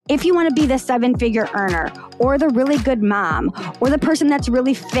If you want to be the 7-figure earner or the really good mom or the person that's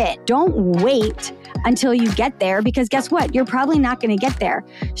really fit, don't wait until you get there, because guess what? You're probably not going to get there.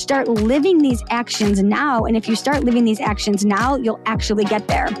 Start living these actions now. And if you start living these actions now, you'll actually get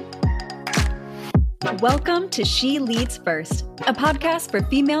there. Welcome to She Leads First, a podcast for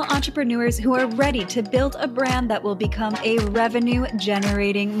female entrepreneurs who are ready to build a brand that will become a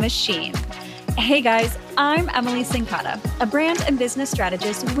revenue-generating machine. Hey guys, I'm Emily Sincata, a brand and business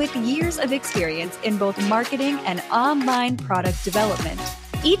strategist with years of experience in both marketing and online product development.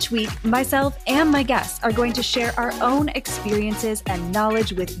 Each week, myself and my guests are going to share our own experiences and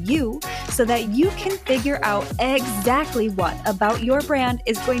knowledge with you so that you can figure out exactly what about your brand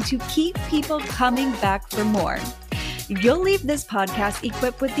is going to keep people coming back for more. You'll leave this podcast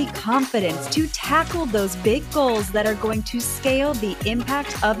equipped with the confidence to tackle those big goals that are going to scale the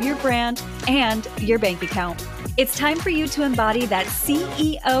impact of your brand and your bank account. It's time for you to embody that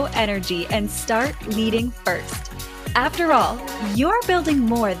CEO energy and start leading first. After all, you're building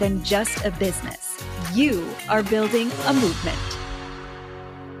more than just a business. You are building a movement.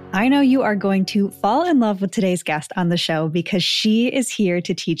 I know you are going to fall in love with today's guest on the show because she is here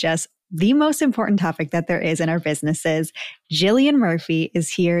to teach us the most important topic that there is in our businesses. Jillian Murphy is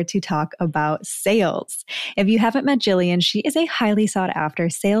here to talk about sales. If you haven't met Jillian, she is a highly sought after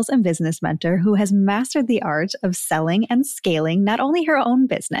sales and business mentor who has mastered the art of selling and scaling not only her own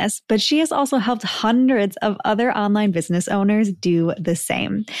business, but she has also helped hundreds of other online business owners do the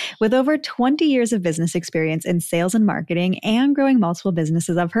same. With over 20 years of business experience in sales and marketing and growing multiple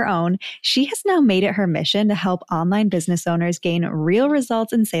businesses of her own, she has now made it her mission to help online business owners gain real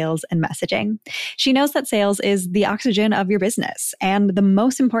results in sales and messaging. She knows that sales is the oxygen of your business and the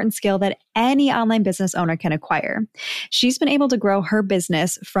most important skill that any online business owner can acquire. She's been able to grow her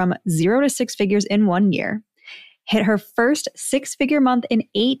business from 0 to 6 figures in 1 year, hit her first 6-figure month in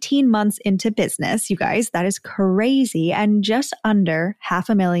 18 months into business. You guys, that is crazy. And just under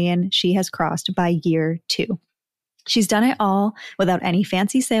 $500,000 she has crossed by year 2. She's done it all without any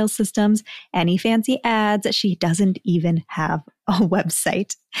fancy sales systems, any fancy ads. She doesn't even have a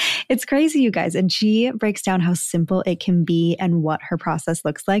website. It's crazy, you guys. And she breaks down how simple it can be and what her process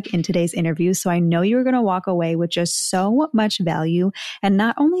looks like in today's interview. So I know you're going to walk away with just so much value. And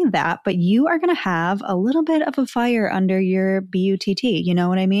not only that, but you are going to have a little bit of a fire under your BUTT. You know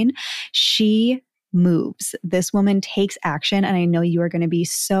what I mean? She moves. This woman takes action, and I know you are going to be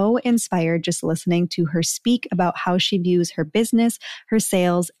so inspired just listening to her speak about how she views her business, her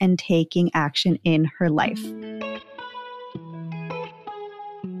sales, and taking action in her life.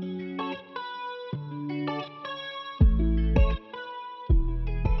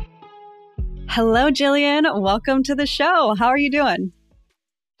 Hello, Jillian. Welcome to the show. How are you doing?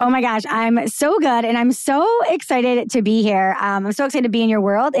 Oh my gosh, I'm so good. And I'm so excited to be here. I'm so excited to be in your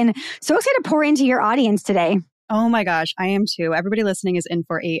world and so excited to pour into your audience today. Oh my gosh, I am too. Everybody listening is in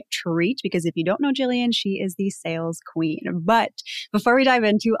for a treat because if you don't know Jillian, she is the sales queen. But before we dive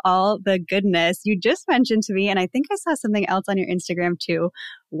into all the goodness, you just mentioned to me, and I think I saw something else on your Instagram too.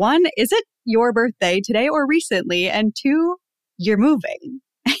 1, is it your birthday today or recently? And 2, you're moving.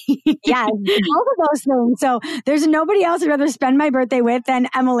 Yeah, both of those things. So there's nobody else I'd rather spend my birthday with than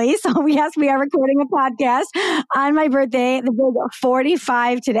Emily. So yes, we are recording a podcast on my birthday, the big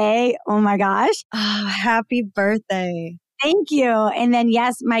 45 today. Oh my gosh. Oh, happy birthday. Thank you. And then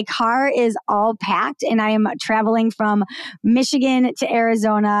yes, my car is all packed and I am traveling from Michigan to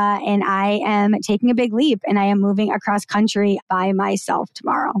Arizona and I am taking a big leap and I am moving across country by myself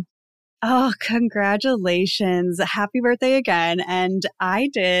tomorrow. Oh, congratulations. Happy birthday again. And I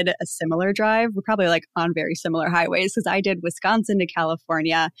did a similar drive. We're probably like on very similar highways because I did Wisconsin to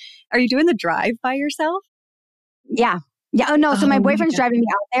California. Are you doing the drive by yourself? Yeah. Oh, no. So my boyfriend's driving me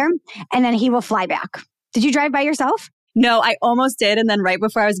out there and then he will fly back. Did you drive by yourself? No, I almost did. And then right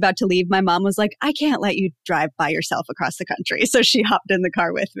before I was about to leave, my mom was like, I can't let you drive by yourself across the country. So she hopped in the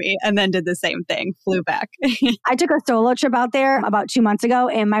car with me and then did the same thing, flew back. I took a solo trip out there about 2 months ago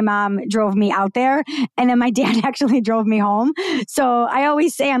and my mom drove me out there and then my dad actually drove me home. So I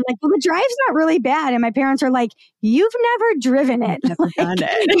always say, I'm like, well, the drive's not really bad. And my parents are like, you've never driven it. Never done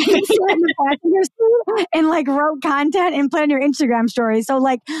it. In the passenger seat and like wrote content and put on your Instagram story. So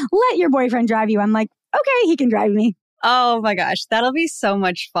like, let your boyfriend drive you. I'm like, okay, he can drive me. Oh my gosh, that'll be so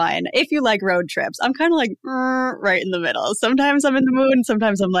much fun. If you like road trips, I'm kind of like right in the middle. Sometimes I'm in the mood, and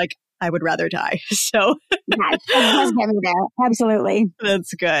sometimes I'm like, I would rather die. So yes, it does get me there. Absolutely.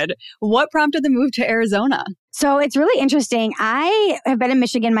 That's good. What prompted the move to Arizona? So it's really interesting. I have been in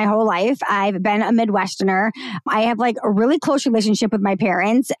Michigan my whole life. I've been a Midwesterner. I have like a really close relationship with my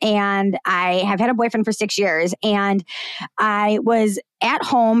parents, and I have had a boyfriend for 6 years. And I was at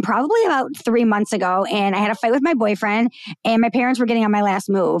home probably about 3 months ago, and I had a fight with my boyfriend, and my parents were getting on my last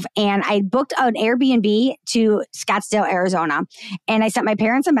move. And I booked an Airbnb to Scottsdale, Arizona. And I sent my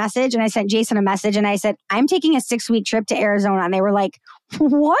parents a message, and I sent Jason a message, and I said, I'm taking a 6-week trip to Arizona. And they were like,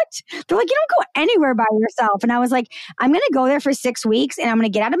 what? They're like, you don't go anywhere by yourself. And I was like, I'm going to go there for 6 weeks, and I'm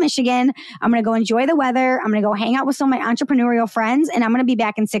going to get out of Michigan. I'm going to go enjoy the weather. I'm going to go hang out with some of my entrepreneurial friends, and I'm going to be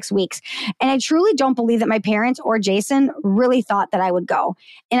back in 6 weeks. And I truly don't believe that my parents or Jason really thought that I would go.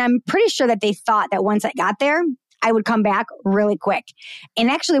 And I'm pretty sure that they thought that once I got there, I would come back really quick. And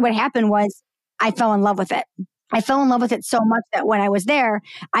actually what happened was I fell in love with it. I fell in love with it so much that when I was there,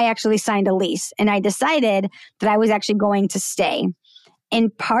 I actually signed a lease, and I decided that I was actually going to stay.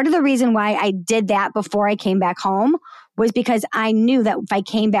 And part of the reason why I did that before I came back home was because I knew that if I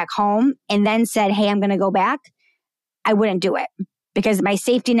came back home and then said, hey, I'm going to go back, I wouldn't do it because my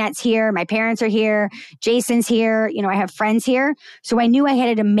safety net's here. My parents are here. Jason's here. You know, I have friends here. So I knew I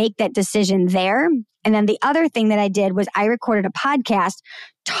had to make that decision there. And then the other thing that I did was I recorded a podcast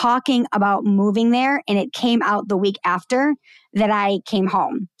talking about moving there, and it came out the week after that I came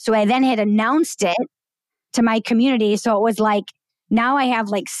home. So I then had announced it to my community. So it was like, now I have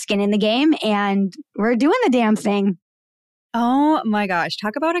like skin in the game, and we're doing the damn thing. Oh my gosh.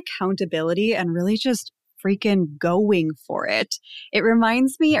 Talk about accountability and really just freaking going for it. It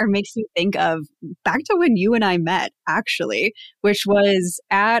reminds me or makes me think of back to when you and I met, actually, which was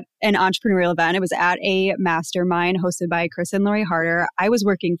at an entrepreneurial event. It was at a mastermind hosted by Chris and Lori Harder. I was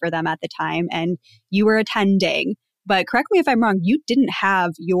working for them at the time, and you were attending. But correct me if I'm wrong, you didn't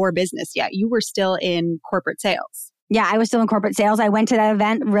have your business yet. You were still in corporate sales. Yeah, I was still in corporate sales. I went to that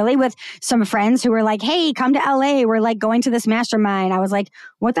event really with some friends who were like, hey, come to LA. We're like going to this mastermind. I was like,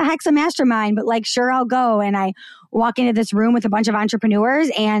 what the heck's a mastermind? But like, sure, I'll go. And I walk into this room with a bunch of entrepreneurs,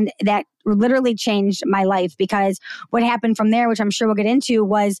 and that literally changed my life, because what happened from there, which I'm sure we'll get into,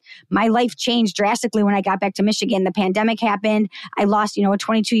 was my life changed drastically when I got back to Michigan. The pandemic happened. I lost, a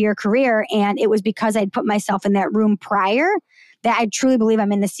 22-year career. And it was because I'd put myself in that room prior that I truly believe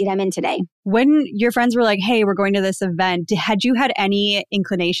I'm in the seat I'm in today. When your friends were like, hey, we're going to this event, had you had any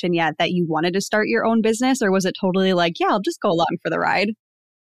inclination yet that you wanted to start your own business? Or was it totally like, yeah, I'll just go along for the ride?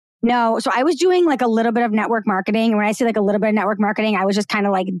 No. So I was doing like a little bit of network marketing. And when I say like a little bit of network marketing, I was just kind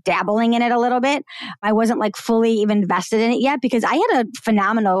of like dabbling in it a little bit. I wasn't like fully even invested in it yet because I had a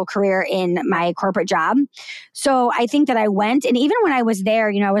phenomenal career in my corporate job. So I think that I went, and even when I was there,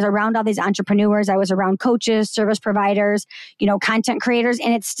 I was around all these entrepreneurs. I was around coaches, service providers, content creators.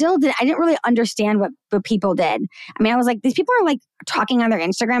 And it still I didn't really understand what people did. I mean, I was like, these people are like talking on their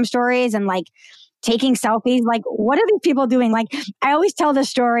Instagram stories and like taking selfies. Like, what are these people doing? Like, I always tell this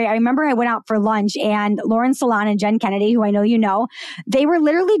story. I remember I went out for lunch, and Lauren Salon and Jen Kennedy, who I know they were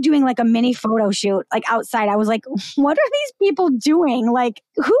literally doing like a mini photo shoot, like outside. I was like, what are these people doing? Like,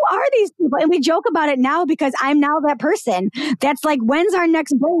 who are these people? And we joke about it now because I'm now that person that's like, when's our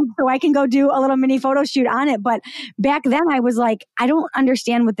next break so I can go do a little mini photo shoot on it? But back then I was like, I don't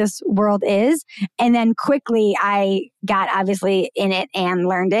understand what this world is. And then quickly I got obviously in it and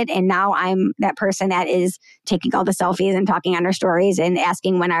learned it. And now I'm that person that is taking all the selfies and talking on our stories and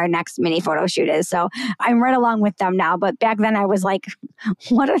asking when our next mini photo shoot is. So I'm right along with them now. But back then I was like,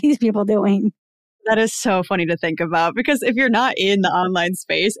 what are these people doing? That is so funny to think about, because if you're not in the online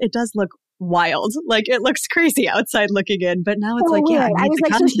space, it does look wild. Like, it looks crazy outside looking in, but now it's so like, weird. yeah, I was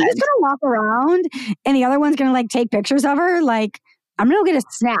like, so she's going to walk around and the other one's going to like take pictures of her. Like, I'm going to go get a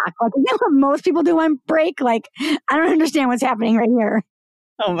snack. Like, you know what most people do on break? Like, I don't understand what's happening right here.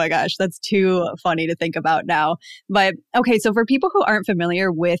 Oh my gosh, that's too funny to think about now. But okay, so for people who aren't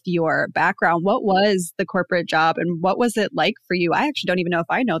familiar with your background, what was the corporate job and what was it like for you? I actually don't even know if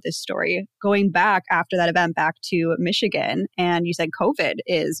I know this story. Going back after that event back to Michigan, and you said COVID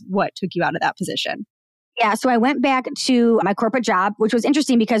is what took you out of that position. Yeah. So I went back to my corporate job, which was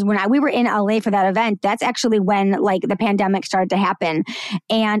interesting because when we were in LA for that event, that's actually when like the pandemic started to happen.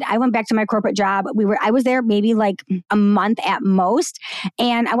 And I went back to my corporate job. I was there maybe like a month at most.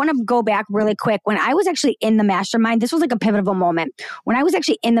 And I want to go back really quick. When I was actually in the mastermind, this was like a pivotal moment. When I was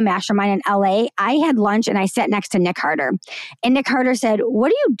actually in the mastermind in LA, I had lunch and I sat next to Nick Harder. And Nick Harder said, what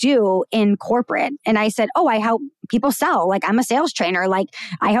do you do in corporate? And I said, oh, I help people sell. Like, I'm a sales trainer. Like,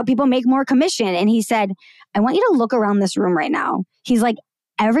 I help people make more commission. And he said, I want you to look around this room right now. He's like,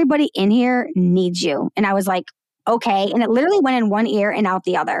 everybody in here needs you. And I was like, okay. And it literally went in one ear and out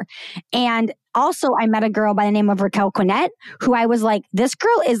the other. And Also, I met a girl by the name of Raquel Quinnett, who I was like, this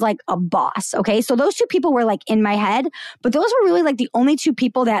girl is like a boss. Okay. So those two people were like in my head, but those were really like the only two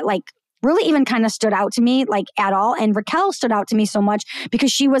people that like really even kind of stood out to me like at all. And Raquel stood out to me so much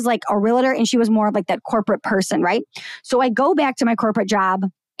because she was like a realtor and she was more of like that corporate person, right? So I go back to my corporate job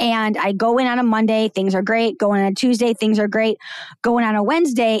and I go in on a Monday, things are great. Go in on a Tuesday, things are great. Going on a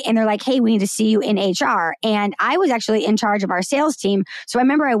Wednesday and they're like, hey, we need to see you in HR. And I was actually in charge of our sales team. So I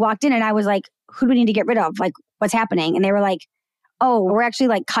remember I walked in and I was like, who do we need to get rid of? Like, what's happening? And they were like, oh, we're actually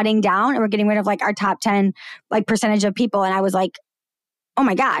like cutting down and we're getting rid of like our top 10 like percentage of people. And I was like, oh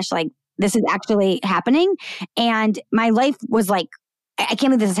my gosh, like this is actually happening. And my life was like, I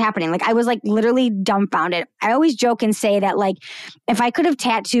can't believe this is happening. Like I was like literally dumbfounded. I always joke and say that like, if I could have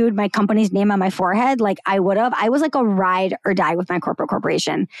tattooed my company's name on my forehead, like I would have. I was like a ride or die with my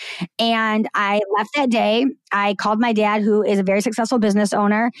corporation. And I left that day. I called my dad, who is a very successful business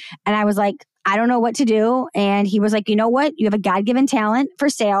owner. And I was like, I don't know what to do. And he was like, you know what? You have a God-given talent for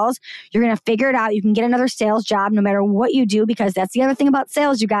sales. You're going to figure it out. You can get another sales job no matter what you do, because that's the other thing about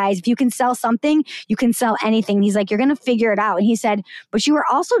sales, you guys. If you can sell something, you can sell anything. And he's like, you're going to figure it out. And he said, but you were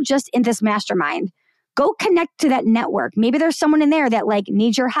also just in this mastermind. Go connect to that network. Maybe there's someone in there that like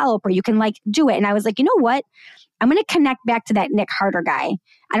needs your help or you can like do it. And I was like, you know what? I'm going to connect back to that Nick Harder guy.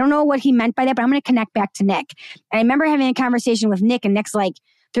 I don't know what he meant by that, but I'm going to connect back to Nick. And I remember having a conversation with Nick and Nick's like,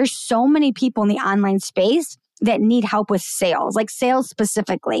 there's so many people in the online space that need help with sales, like sales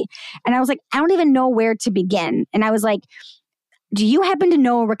specifically. And I was like, I don't even know where to begin. And I was like, do you happen to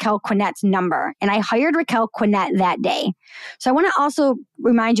know Raquel Quinnett's number? And I hired Raquel Quinnett that day. So I want to also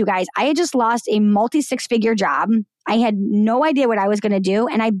remind you guys, I had just lost a multi-six-figure job. I had no idea what I was going to do.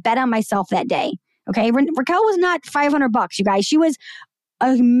 And I bet on myself that day. Okay. Raquel was not $500, you guys. She was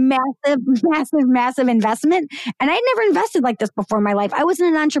a massive investment. And I'd never invested like this before in my life. I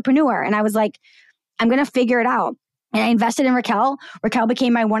wasn't an entrepreneur. And I was like, I'm going to figure it out. And I invested in Raquel. Raquel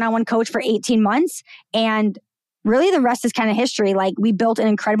became my one-on-one coach for 18 months. And really the rest is kind of history. Like we built an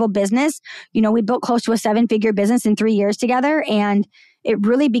incredible business. You know, we built close to a 7-figure business in 3 years together. And it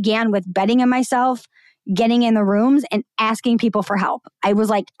really began with betting in myself, getting in the rooms and asking people for help. I was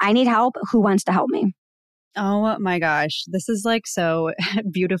like, I need help. Who wants to help me? Oh my gosh. This is like so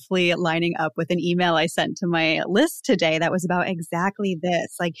beautifully lining up with an email I sent to my list today that was about exactly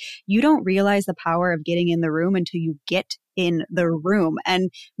this. Like you don't realize the power of getting in the room until you get in the room.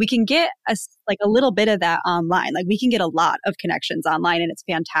 And we can get a little bit of that online. Like we can get a lot of connections online and it's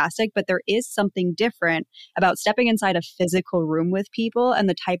fantastic, but there is something different about stepping inside a physical room with people and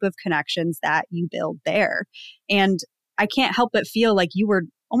the type of connections that you build there. And I can't help but feel like you were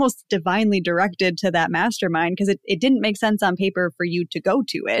almost divinely directed to that mastermind because it didn't make sense on paper for you to go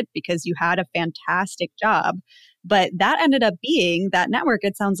to it because you had a fantastic job. But that ended up being that network.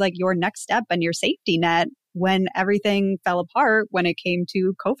 It sounds like your next step and your safety net when everything fell apart when it came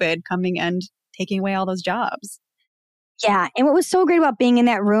to COVID coming and taking away all those jobs. Yeah. And what was so great about being in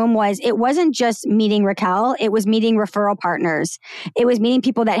that room was it wasn't just meeting Raquel. It was meeting referral partners. It was meeting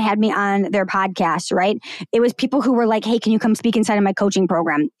people that had me on their podcast, right? It was people who were like, hey, can you come speak inside of my coaching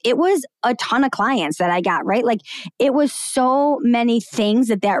program? It was a ton of clients that I got, right? Like it was so many things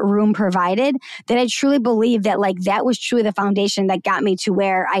that room provided that I truly believe that like that was truly the foundation that got me to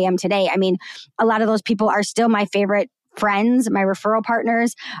where I am today. I mean, a lot of those people are still my favorite friends, my referral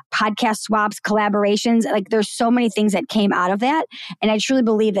partners, podcast swaps, collaborations. Like there's so many things that came out of that. And I truly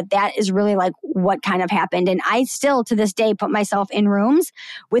believe that is really like what kind of happened. And I still to this day put myself in rooms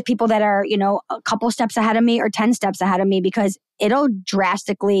with people that are, you know, a couple steps ahead of me or 10 steps ahead of me because it'll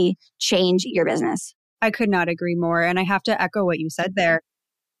drastically change your business. I could not agree more. And I have to echo what you said there.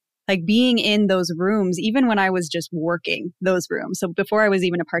 Like being in those rooms, even when I was just working those rooms. So before I was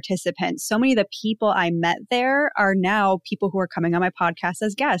even a participant, so many of the people I met there are now people who are coming on my podcast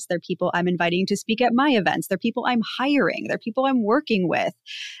as guests. They're people I'm inviting to speak at my events. They're people I'm hiring. They're people I'm working with.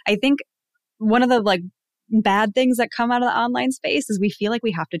 I think one of the like bad things that come out of the online space is we feel like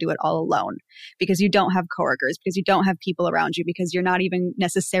we have to do it all alone because you don't have coworkers, because you don't have people around you, because you're not even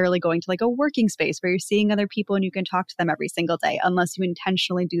necessarily going to like a working space where you're seeing other people and you can talk to them every single day unless you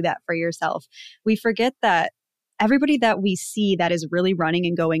intentionally do that for yourself. We forget that everybody that we see that is really running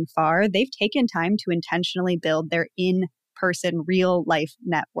and going far, they've taken time to intentionally build their in-person real life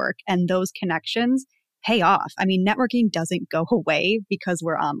network, and those connections pay off. I mean, networking doesn't go away because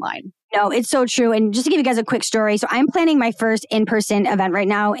we're online. No, it's so true. And just to give you guys a quick story. So I'm planning my first in-person event right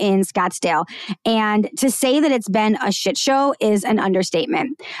now in Scottsdale. And to say that it's been a shit show is an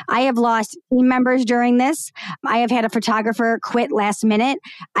understatement. I have lost team members during this. I have had a photographer quit last minute.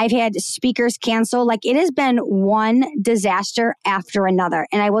 I've had speakers cancel. Like it has been one disaster after another.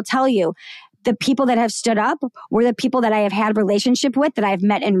 And I will tell you, The people that have stood up were the people that I have had relationship with that I've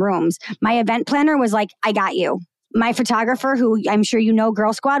met in rooms. My event planner was like, I got you. My photographer, who I'm sure you know,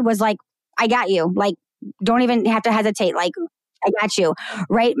 Girl Squad, was like, I got you. Like, don't even have to hesitate. Like, I got you,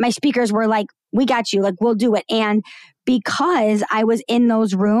 right? My speakers were like, we got you. Like, we'll do it. And because I was in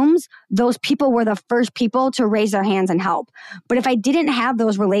those rooms, those people were the first people to raise their hands and help. But if I didn't have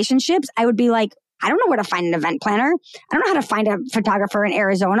those relationships, I would be like, I don't know where to find an event planner. I don't know how to find a photographer in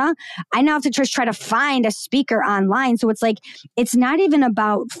Arizona. I now have to just try to find a speaker online. So it's like, it's not even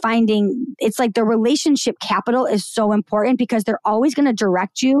about finding, it's like the relationship capital is so important because they're always going to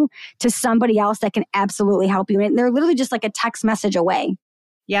direct you to somebody else that can absolutely help you. And they're literally just like a text message away.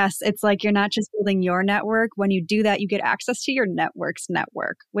 Yes, it's like you're not just building your network. When you do that, you get access to your network's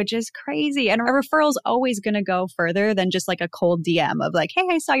network, which is crazy. And a referral's always going to go further than just like a cold DM of like, hey,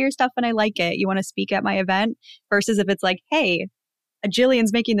 I saw your stuff and I like it. You want to speak at my event? Versus if it's like, hey,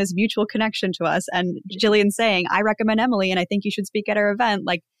 Jillian's making this mutual connection to us and Jillian's saying, I recommend Emily and I think you should speak at our event.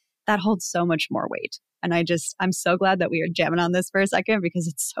 Like that holds so much more weight. And I'm so glad that we are jamming on this for a second because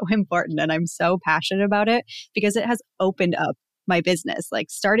it's so important and I'm so passionate about it because it has opened up my business, like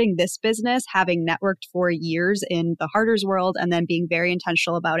starting this business, having networked for years in the Harders world and then being very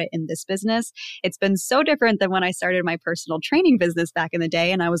intentional about it in this business. It's been so different than when I started my personal training business back in the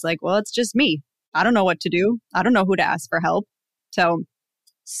day. And I was like, well, it's just me. I don't know what to do. I don't know who to ask for help.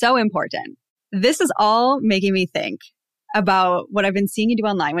 So important. This is all making me think about what I've been seeing you do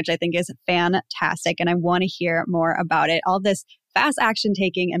online, which I think is fantastic. And I want to hear more about it. All this fast action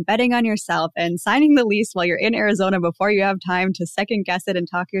taking and betting on yourself and signing the lease while you're in Arizona before you have time to second guess it and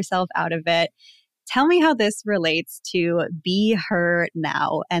talk yourself out of it. Tell me how this relates to Be Her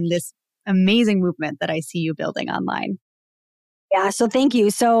Now and this amazing movement that I see you building online. Yeah, so thank you.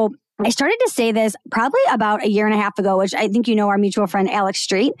 So I started to say this probably about a year and a half ago, which I think you know our mutual friend, Alex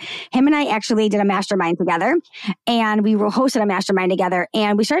Street. Him and I actually did a mastermind together and we hosted a mastermind together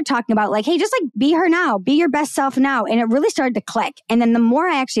and we started talking about like, hey, just like be her now, be your best self now. And it really started to click. And then the more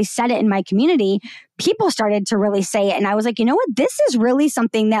I actually said it in my community, people started to really say it. And I was like, you know what? This is really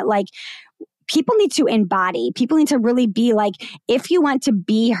something that like people need to embody. People need to really be like, if you want to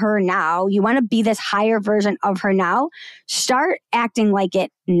be her now, you want to be this higher version of her now, start acting like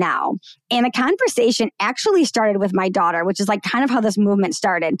it now. And the conversation actually started with my daughter, which is like kind of how this movement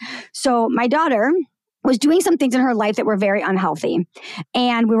started. So my daughter was doing some things in her life that were very unhealthy.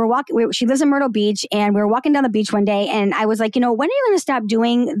 And we were walking, she lives in Myrtle Beach and we were walking down the beach one day and I was like, you know, when are you going to stop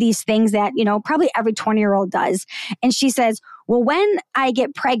doing these things that, you know, probably every 20-year-old does? And she says, well, when I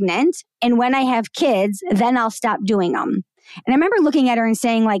get pregnant and when I have kids, then I'll stop doing them. And I remember looking at her and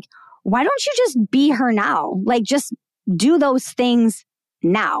saying like, why don't you just be her now? Like just do those things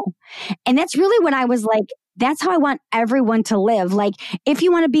now. And that's really when I was like, that's how I want everyone to live. Like, if you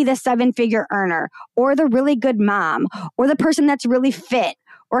want to be the 7-figure earner or the really good mom or the person that's really fit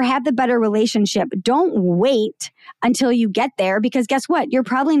or have the better relationship, don't wait until you get there because guess what? You're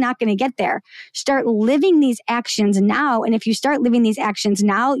probably not going to get there. Start living these actions now. And if you start living these actions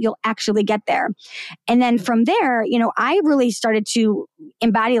now, you'll actually get there. And then from there, you know, I really started to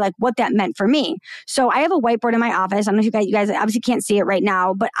embody like what that meant for me. So I have a whiteboard in my office. I don't know if you guys obviously can't see it right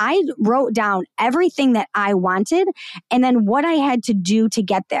now, but I wrote down everything that I wanted and then what I had to do to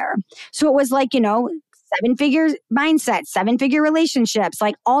get there. So it was like, you know, 7-figure mindset, 7-figure relationships,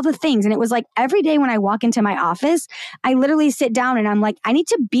 like all the things. And it was like every day when I walk into my office, I literally sit down and I'm like, I need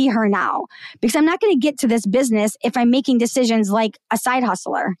to be her now because I'm not going to get to this business if I'm making decisions like a side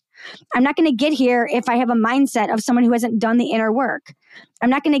hustler. I'm not going to get here if I have a mindset of someone who hasn't done the inner work. I'm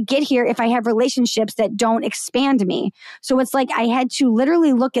not going to get here if I have relationships that don't expand me. So it's like I had to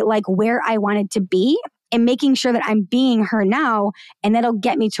literally look at like where I wanted to be and making sure that I'm being her now, and that'll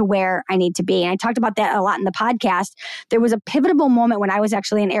get me to where I need to be. And I talked about that a lot in the podcast. There was a pivotal moment when I was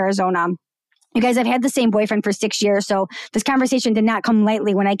actually in Arizona. You guys, I've had the same boyfriend for 6 years. So this conversation did not come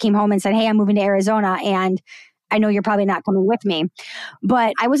lightly when I came home and said, hey, I'm moving to Arizona. And I know you're probably not coming with me.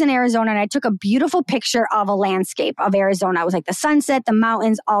 But I was in Arizona and I took a beautiful picture of a landscape of Arizona. It was like the sunset, the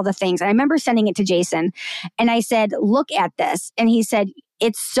mountains, all the things. And I remember sending it to Jason. And I said, look at this. And he said,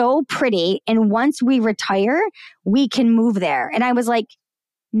 it's so pretty. And once we retire, we can move there. And I was like,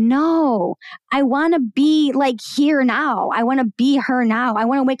 no, I want to be like here now. I want to be her now. I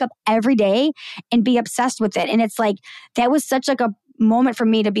want to wake up every day and be obsessed with it. And it's like, that was such like a moment for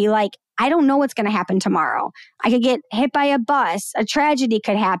me to be like, I don't know what's going to happen tomorrow. I could get hit by a bus. A tragedy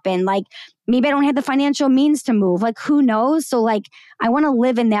could happen. Like maybe I don't have the financial means to move. Like who knows? So like I want to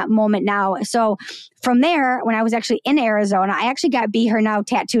live in that moment now. So from there, when I was actually in Arizona, I actually got Be Her Now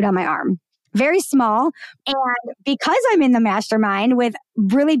tattooed on my arm. very small. And because I'm in the mastermind with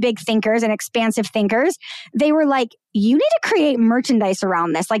really big thinkers and expansive thinkers, they were like, you need to create merchandise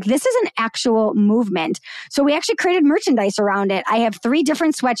around this. Like, this is an actual movement. So we actually created merchandise around it. I have 3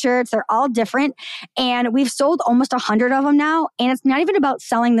 different sweatshirts. They're all different. And we've sold almost 100 of them now. And it's not even about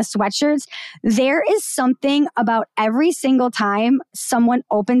selling the sweatshirts. There is something about every single time someone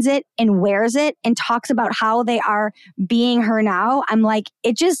opens it and wears it and talks about how they are being her now. I'm like,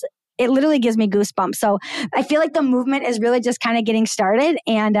 it literally gives me goosebumps. So I feel like the movement is really just kind of getting started.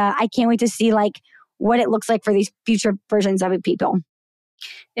 And I can't wait to see like what it looks like for these future versions of it, people.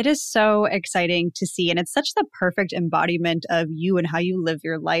 It is so exciting to see. And it's such the perfect embodiment of you and how you live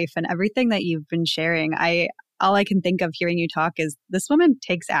your life and everything that you've been sharing. All I can think of hearing you talk is this woman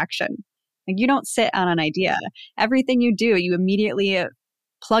takes action. Like, you don't sit on an idea. Everything you do, you immediately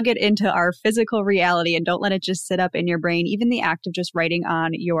plug it into our physical reality and don't let it just sit up in your brain. Even the act of just writing on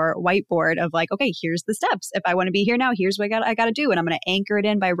your whiteboard of like, okay, here's the steps. If I want to be here now, here's what I got to do. And I'm going to anchor it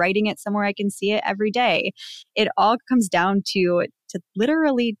in by writing it somewhere I can see it every day. It all comes down to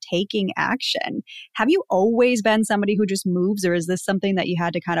literally taking action. Have you always been somebody who just moves, or is this something that you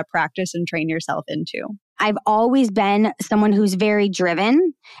had to kind of practice and train yourself into? I've always been someone who's very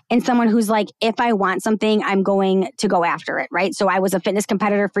driven and someone who's like, if I want something, I'm going to go after it, right? So I was a fitness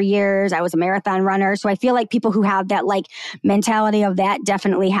competitor for years. I was a marathon runner. So I feel like people who have that like mentality of that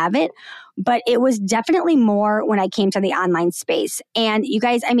definitely have it. But it was definitely more when I came to the online space. And you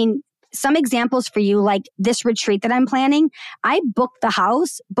guys, I mean, some examples for you, like this retreat that I'm planning, I booked the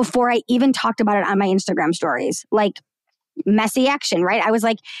house before I even talked about it on my Instagram stories. Like, messy action, right? I was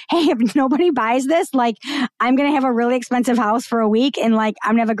like, hey, if nobody buys this, like, I'm going to have a really expensive house for a week and like,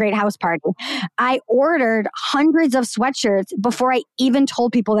 I'm going to have a great house party. I ordered hundreds of sweatshirts before I even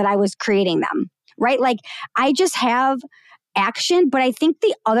told people that I was creating them, right? Like, I just have action. But I think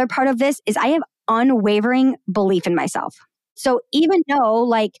the other part of this is I have unwavering belief in myself. So even though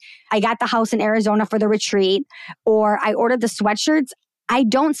like I got the house in Arizona for the retreat or I ordered the sweatshirts, I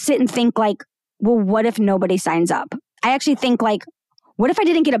don't sit and think like, well, what if nobody signs up? I actually think like, what if I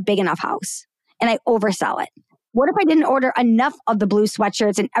didn't get a big enough house and I oversell it? What if I didn't order enough of the blue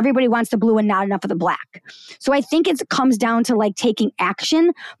sweatshirts and everybody wants the blue and not enough of the black? So I think it comes down to like taking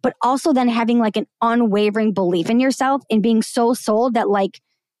action, but also then having like an unwavering belief in yourself and being so sold that like,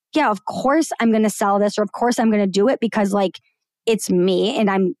 yeah, of course I'm going to sell this, or of course I'm going to do it because like it's me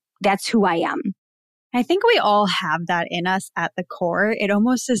and that's who I am. I think we all have that in us at the core. It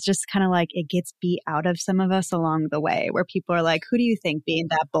almost is just kind of like it gets beat out of some of us along the way, where people are like, who do you think being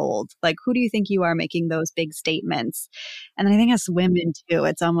that bold? Like, who do you think you are making those big statements? And then I think as women too,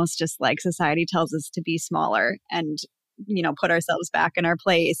 it's almost just like society tells us to be smaller and, put ourselves back in our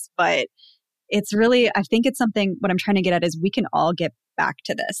place. But it's really, I think it's something, what I'm trying to get at is we can all get back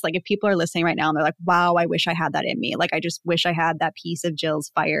to this. Like if people are listening right now and they're like, wow, I wish I had that in me. Like, I just wish I had that piece of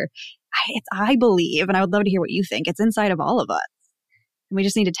Jill's fire. I believe, and I would love to hear what you think, it's inside of all of us. And we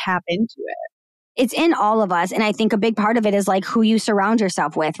just need to tap into it. It's in all of us. And I think a big part of it is like who you surround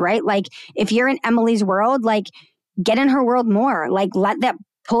yourself with, right? Like if you're in Emily's world, like get in her world more, like let that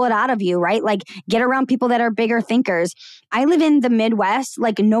pull it out of you, right? Like get around people that are bigger thinkers. I live in the Midwest,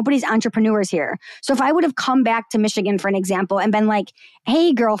 like nobody's entrepreneurs here. So if I would have come back to Michigan, for an example, and been like,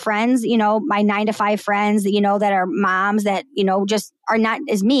 hey, girlfriends, my 9-to-5 friends, that are moms that, just are not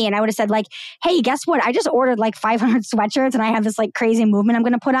as me. And I would have said like, hey, guess what? I just ordered like 500 sweatshirts and I have this like crazy movement I'm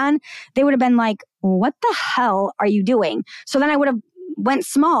going to put on. They would have been like, what the hell are you doing? So then I would have went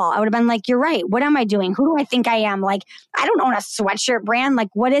small. I would have been like, you're right. What am I doing? Who do I think I am? Like, I don't own a sweatshirt brand. Like,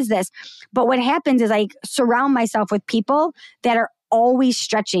 what is this? But what happens is I surround myself with people that are always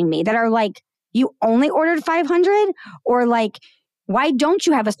stretching me, that are like, you only ordered 500? Or like, why don't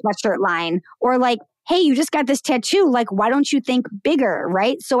you have a sweatshirt line? Or like, hey, you just got this tattoo. Like, why don't you think bigger?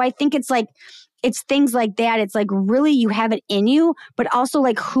 Right? So I think it's like, it's things like that. It's like really you have it in you, but also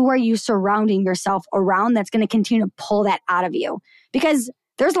like who are you surrounding yourself around that's going to continue to pull that out of you? Because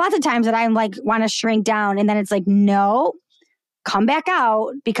there's lots of times that I'm like want to shrink down and then it's like, no, come back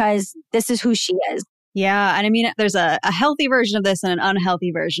out because this is who she is. Yeah. And I mean, there's a healthy version of this and an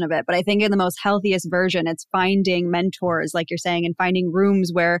unhealthy version of it. But I think in the most healthiest version, it's finding mentors, like you're saying, and finding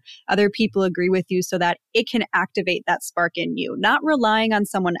rooms where other people agree with you so that it can activate that spark in you, not relying on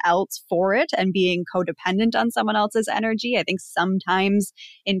someone else for it and being codependent on someone else's energy. I think sometimes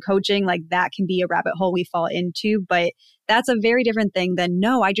in coaching, like that can be a rabbit hole we fall into, but that's a very different thing than,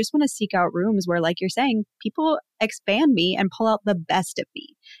 no, I just want to seek out rooms where, like you're saying, people expand me and pull out the best of me.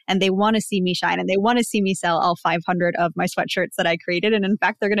 And they want to see me shine and they want to see me sell all 500 of my sweatshirts that I created. And in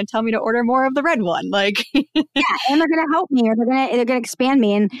fact, they're going to tell me to order more of the red one. Like, yeah, and they're going to help me, or they're going to expand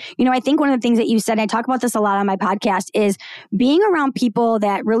me. And, I think one of the things that you said, and I talk about this a lot on my podcast, is being around people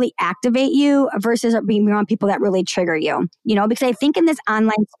that really activate you versus being around people that really trigger you, because I think in this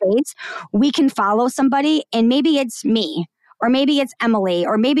online space, we can follow somebody and maybe it's me, or maybe it's Emily,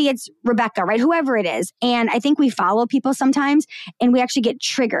 or maybe it's Rebecca, right? Whoever it is. And I think we follow people sometimes and we actually get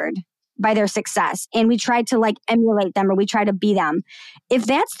triggered by their success and we try to like emulate them or we try to be them. If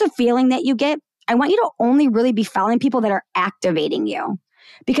that's the feeling that you get, I want you to only really be following people that are activating you,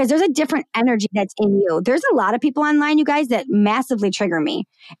 because there's a different energy that's in you. There's a lot of people online, you guys, that massively trigger me.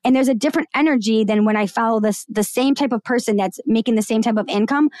 And there's a different energy than when I follow the same type of person that's making the same type of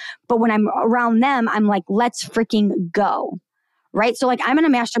income. But when I'm around them, I'm like, let's freaking go. Right? So like I'm in a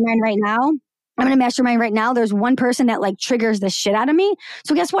mastermind right now. There's one person that like triggers the shit out of me.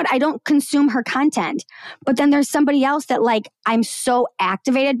 So guess what? I don't consume her content. But then there's somebody else that like I'm so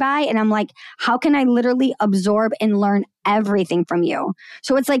activated by, and I'm like, how can I literally absorb and learn everything from you?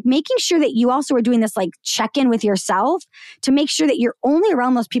 So it's like making sure that you also are doing this like check-in with yourself to make sure that you're only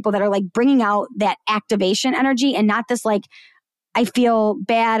around those people that are like bringing out that activation energy and not this like, I feel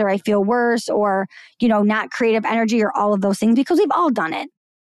bad or I feel worse or, not creative energy or all of those things, because we've all done it.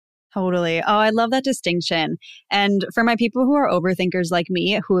 Totally. Oh, I love that distinction. And for my people who are overthinkers like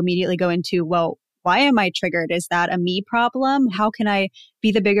me, who immediately go into, well, why am I triggered? Is that a me problem? How can I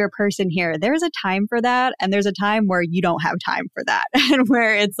be the bigger person here? There's a time for that. And there's a time where you don't have time for that. And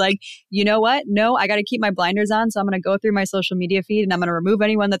where it's like, you know what? No, I got to keep my blinders on. So I'm going to go through my social media feed and I'm going to remove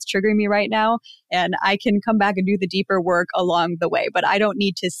anyone that's triggering me right now. And I can come back and do the deeper work along the way. But I don't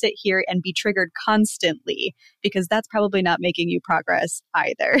need to sit here and be triggered constantly, because that's probably not making you progress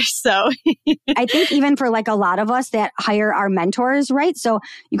either. So I think even for like a lot of us that hire our mentors, right? So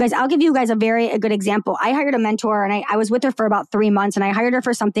you guys, I'll give you guys a good example. I hired a mentor and I was with her for about 3 months, and I hired her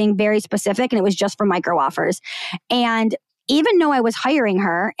for something very specific, and it was just for micro offers. And even though I was hiring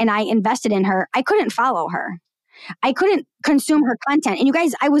her and I invested in her, I couldn't follow her. I couldn't consume her content. And you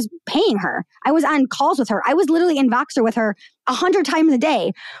guys, I was paying her. I was on calls with her. I was literally in Voxer with her 100 times a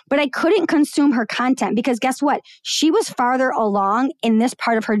day, but I couldn't consume her content because guess what? She was farther along in this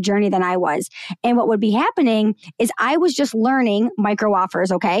part of her journey than I was. And what would be happening is I was just learning micro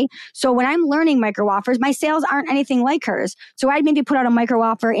offers, okay? So when I'm learning micro offers, my sales aren't anything like hers. So I'd maybe put out a micro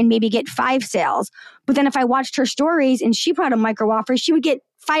offer and maybe get 5 sales. But then if I watched her stories and she put out a micro offer, she would get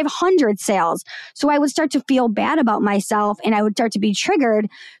 500 sales. So I would start to feel bad about myself and I would start to be triggered.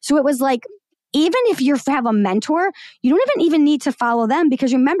 So it was like, even if you have a mentor, you don't even need to follow them,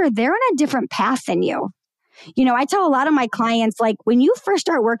 because remember, they're on a different path than you. I tell a lot of my clients, like when you first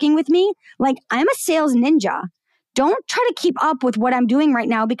start working with me, like I'm a sales ninja. Don't try to keep up with what I'm doing right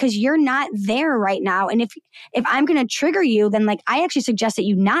now, because you're not there right now. And if I'm going to trigger you, then like I actually suggest that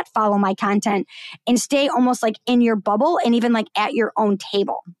you not follow my content and stay almost like in your bubble and even like at your own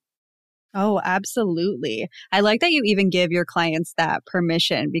table. Oh, absolutely. I like that you even give your clients that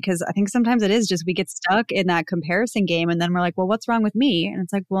permission, because I think sometimes it is just we get stuck in that comparison game and then we're like, well, what's wrong with me? And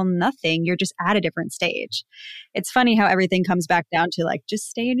it's like, well, nothing. You're just at a different stage. It's funny how everything comes back down to like, just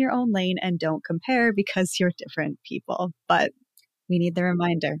stay in your own lane and don't compare because you're different people. But we need the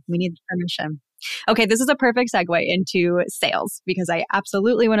reminder. We need the permission. Okay, this is a perfect segue into sales, because I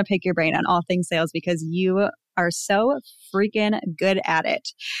absolutely want to pick your brain on all things sales because you are so freaking good at it.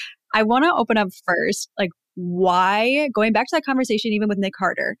 I want to open up first, like why, going back to that conversation even with Nick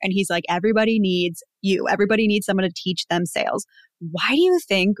Carter, and he's like, everybody needs you. Everybody needs someone to teach them sales. Why do you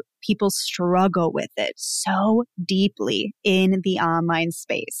think people struggle with it so deeply in the online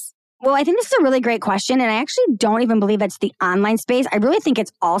space? Well, I think this is a really great question. And I actually don't even believe it's the online space. I really think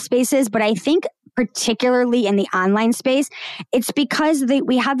it's all spaces. But I think particularly in the online space, it's because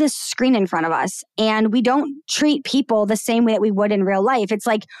we have this screen in front of us and we don't treat people the same way that we would in real life. It's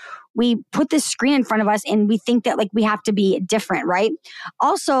like we put this screen in front of us and we think that like we have to be different, right?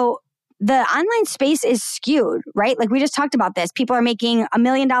 Also, the online space is skewed, right? Like we just talked about this. People are making $1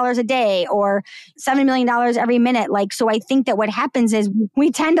 million a day or $7 million every minute. Like, so I think that what happens is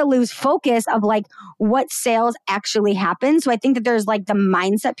we tend to lose focus of like what sales actually happen. So I think that there's like the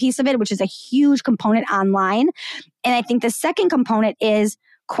mindset piece of it, which is a huge component online. And I think the second component is,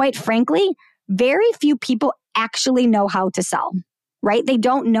 quite frankly, very few people actually know how to sell. Right? They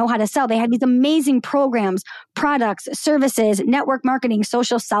don't know how to sell. They have these amazing programs, products, services, network marketing,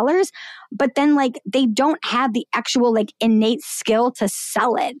 social sellers, but then like they don't have the actual like innate skill to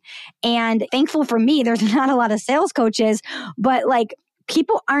sell it. And thankful for me, there's not a lot of sales coaches, but like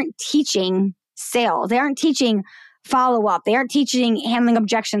people aren't teaching sales. They aren't teaching follow-up. They aren't teaching handling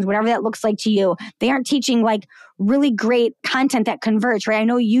objections, whatever that looks like to you. They aren't teaching like really great content that converts, right? I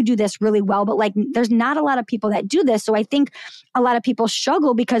know you do this really well, but like there's not a lot of people that do this. So I think a lot of people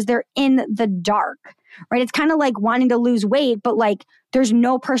struggle because they're in the dark, right? It's kind of like wanting to lose weight, but like there's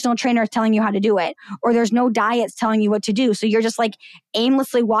no personal trainer telling you how to do it, or there's no diets telling you what to do. So you're just like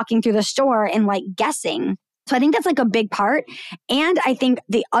aimlessly walking through the store and like guessing. So I think that's like a big part. And I think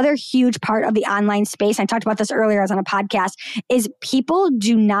the other huge part of the online space, I talked about this earlier, I was on a podcast, is people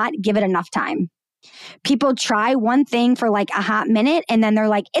do not give it enough time. People try one thing for like a hot minute and then they're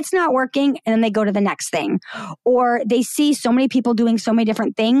like, it's not working. And then they go to the next thing. Or they see so many people doing so many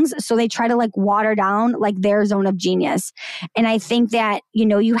different things. So they try to like water down like their zone of genius. And I think that, you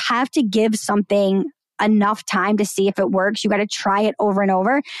know, you have to give something enough time to see if it works. You got to try it over and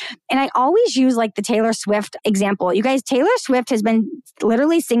over. And I always use like the Taylor Swift example. You guys, Taylor Swift has been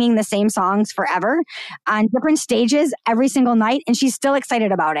literally singing the same songs forever on different stages every single night, and she's still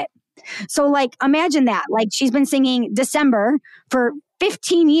excited about it. So like, imagine that. Like she's been singing December for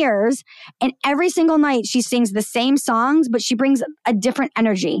 15 years, and every single night she sings the same songs, but she brings a different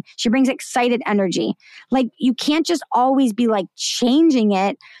energy. She brings excited energy. Like you can't just always be like changing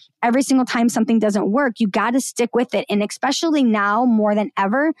it every single time something doesn't work. You got to stick with it. And especially now more than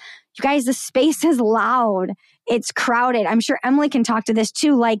ever, you guys, the space is loud. It's crowded. I'm sure Emily can talk to this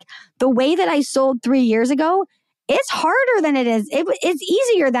too. Like the way that I sold 3 years ago, it's harder than it is. It's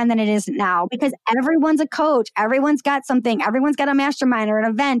easier than it is now because everyone's a coach. Everyone's got something. Everyone's got a mastermind or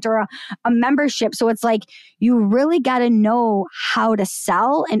an event or a membership. So it's like you really got to know how to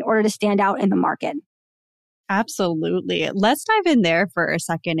sell in order to stand out in the market. Absolutely. Let's dive in there for a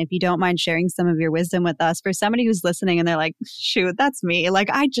second, if you don't mind sharing some of your wisdom with us for somebody who's listening and they're like, shoot, that's me. Like,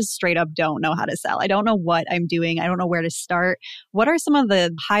 I just straight up don't know how to sell. I don't know what I'm doing. I don't know where to start. What are some of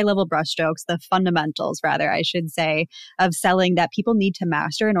the high level brushstrokes, the fundamentals, rather, I should say, of selling that people need to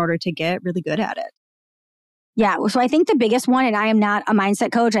master in order to get really good at it? Yeah. So I think the biggest one, and I am not a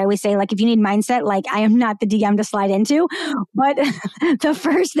mindset coach. I always say, like, if you need mindset, like I am not the DM to slide into. But the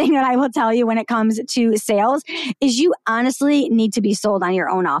first thing that I will tell you when it comes to sales is you honestly need to be sold on your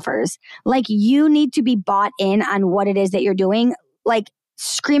own offers. Like you need to be bought in on what it is that you're doing. Like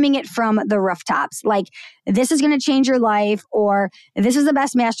screaming it from the rooftops. Like this is going to change your life, or this is the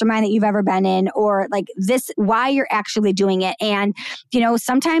best mastermind that you've ever been in, or like this, why you're actually doing it. And, you know,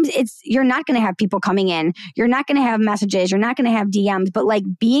 sometimes you're not going to have people coming in. You're not going to have messages. You're not going to have DMs, but like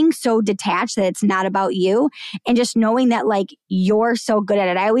being so detached that it's not about you and just knowing that like you're so good at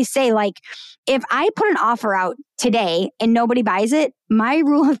it. I always say, like, if I put an offer out today and nobody buys it, my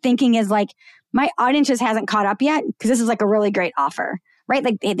rule of thinking is like, my audience just hasn't caught up yet because this is like a really great offer. Right?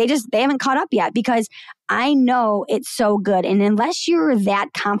 Like they haven't caught up yet because I know it's so good. And unless you're that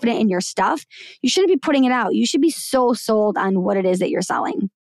confident in your stuff, you shouldn't be putting it out. You should be so sold on what it is that you're selling.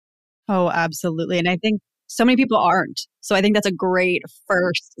 Oh, absolutely. And I think so many people aren't. So I think that's a great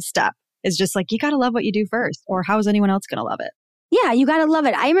first step, is just like, you got to love what you do first, or how is anyone else going to love it? Yeah, you got to love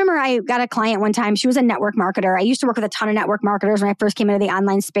it. I remember I got a client one time. She was a network marketer. I used to work with a ton of network marketers when I first came into the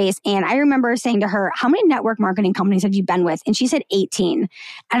online space. And I remember saying to her, how many network marketing companies have you been with? And she said 18.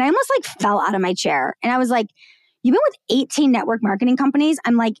 And I almost like fell out of my chair. And I was like, you've been with 18 network marketing companies?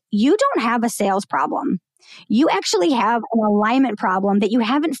 I'm like, you don't have a sales problem. You actually have an alignment problem that you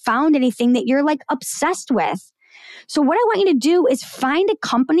haven't found anything that you're like obsessed with. So what I want you to do is find a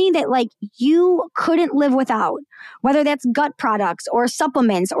company that like you couldn't live without, whether that's gut products or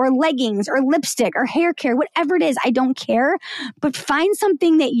supplements or leggings or lipstick or hair care, whatever it is, I don't care. But find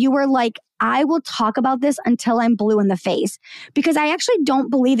something that you were like, I will talk about this until I'm blue in the face. Because I actually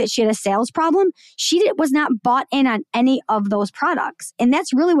don't believe that she had a sales problem. Was not bought in on any of those products. And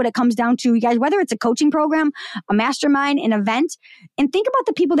that's really what it comes down to, you guys, whether it's a coaching program, a mastermind, an event. And think about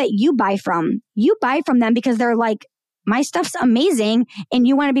the people that you buy from. You buy from them because they're like, my stuff's amazing and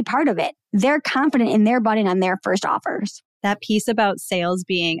you want to be part of it. They're confident in their butting on their first offers. That piece about sales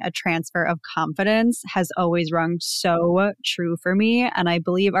being a transfer of confidence has always rung so true for me. And I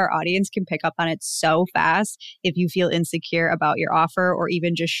believe our audience can pick up on it so fast if you feel insecure about your offer or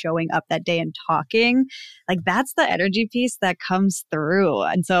even just showing up that day and talking. Like that's the energy piece that comes through.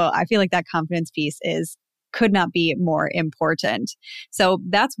 And so I feel like that confidence piece could not be more important. So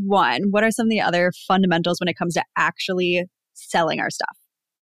that's one. What are some of the other fundamentals when it comes to actually selling our stuff?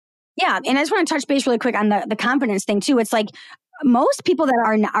 Yeah. And I just want to touch base really quick on the confidence thing too. It's like most people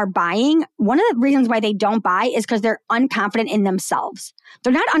that are buying, one of the reasons why they don't buy is because they're unconfident in themselves.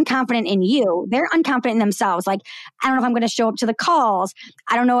 They're not unconfident in you. They're unconfident in themselves. Like, I don't know if I'm going to show up to the calls.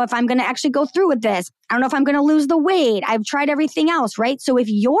 I don't know if I'm going to actually go through with this. I don't know if I'm going to lose the weight. I've tried everything else, right? So if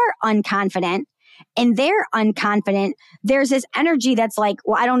you're unconfident, and they're unconfident, there's this energy that's like,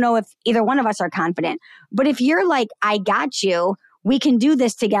 well, I don't know if either one of us are confident. But if you're like, I got you, we can do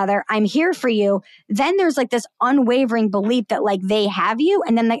this together, I'm here for you, then there's like this unwavering belief that like they have you.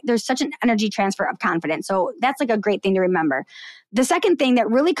 And then like, there's such an energy transfer of confidence. So that's like a great thing to remember. The second thing that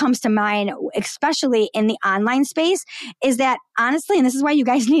really comes to mind, especially in the online space, is that honestly, and this is why you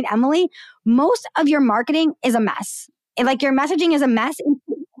guys need Emily, most of your marketing is a mess. And like your messaging is a mess.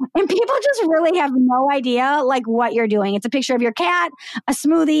 And people just really have no idea like what you're doing. It's a picture of your cat, a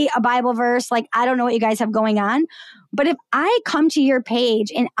smoothie, a Bible verse. Like, I don't know what you guys have going on. But if I come to your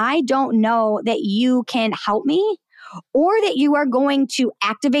page and I don't know that you can help me or that you are going to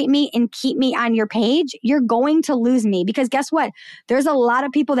activate me and keep me on your page, you're going to lose me. Because guess what? There's a lot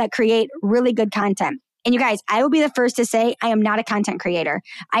of people that create really good content. And you guys, I will be the first to say I am not a content creator.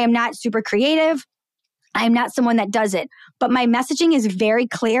 I am not super creative. I am not someone that does it, but my messaging is very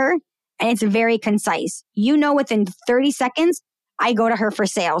clear and it's very concise. You know, within 30 seconds, I go to her for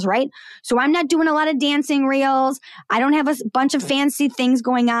sales, right? So I'm not doing a lot of dancing reels. I don't have a bunch of fancy things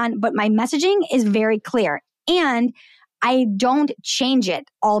going on, but my messaging is very clear and I don't change it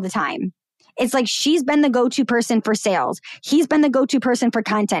all the time. It's like she's been the go-to person for sales. He's been the go-to person for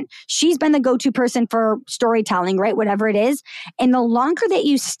content. She's been the go-to person for storytelling, right? Whatever it is. And the longer that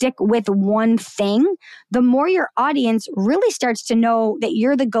you stick with one thing, the more your audience really starts to know that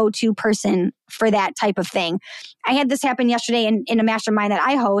you're the go-to person for that type of thing. I had this happen yesterday in a mastermind that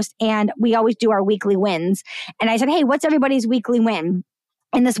I host, and we always do our weekly wins. And I said, hey, what's everybody's weekly win?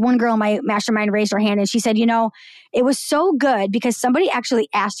 And this one girl in my mastermind raised her hand and she said, you know, it was so good because somebody actually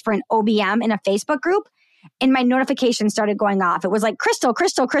asked for an OBM in a Facebook group and my notification started going off. It was like, Crystal,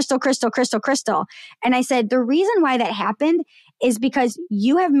 Crystal, Crystal, Crystal, Crystal, Crystal. And I said, the reason why that happened is because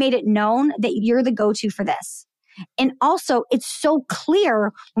you have made it known that you're the go-to for this. And also, it's so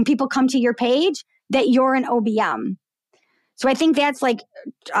clear when people come to your page that you're an OBM. So I think that's like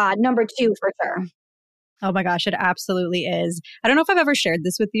number 2 for sure. Oh my gosh, it absolutely is. I don't know if I've ever shared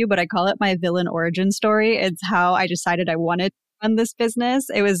this with you, but I call it my villain origin story. It's how I decided I wanted to run this business.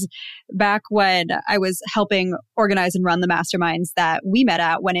 It was back when I was helping organize and run the masterminds that we met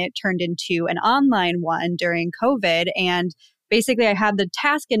at when it turned into an online one during COVID. And basically, I had the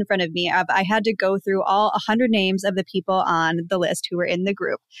task in front of me of I had to go through all 100 names of the people on the list who were in the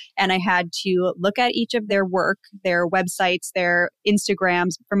group. And I had to look at each of their work, their websites, their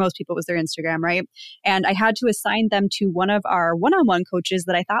Instagrams. For most people, it was their Instagram, right? And I had to assign them to one of our one-on-one coaches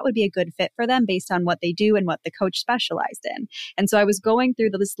that I thought would be a good fit for them based on what they do and what the coach specialized in. And so I was going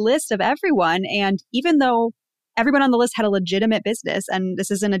through this list of everyone. And even though everyone on the list had a legitimate business, and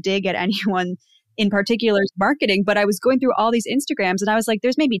this isn't a dig at anyone in particular's marketing, but I was going through all these Instagrams and I was like,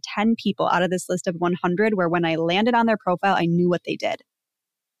 there's maybe 10 people out of this list of 100 where when I landed on their profile, I knew what they did.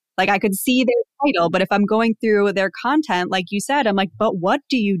 Like I could see their title, but if I'm going through their content, like you said, I'm like, but what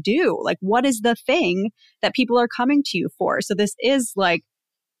do you do? Like, what is the thing that people are coming to you for? So this is like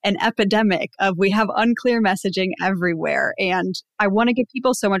an epidemic of we have unclear messaging everywhere. And I want to give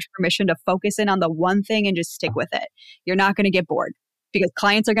people so much permission to focus in on the one thing and just stick with it. You're not going to get bored, because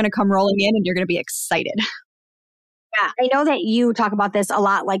clients are going to come rolling in and you're going to be excited. Yeah, I know that you talk about this a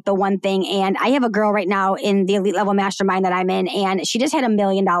lot, like the one thing. And I have a girl right now in the elite level mastermind that I'm in, and she just had $1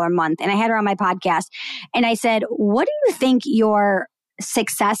 million month. And I had her on my podcast. And I said, what do you think your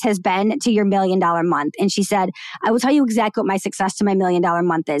success has been to your $1 million month? And she said, I will tell you exactly what my success to my $1 million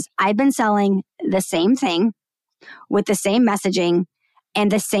month is. I've been selling the same thing with the same messaging and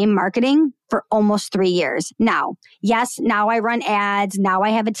the same marketing for almost 3 years. Now, yes, now I run ads. Now I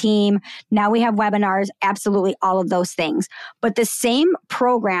have a team. Now we have webinars. Absolutely all of those things. But the same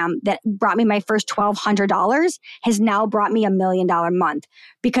program that brought me my first $1,200 has now brought me $1 million month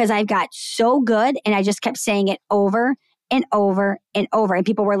because I've got so good and I just kept saying it over and over and over. And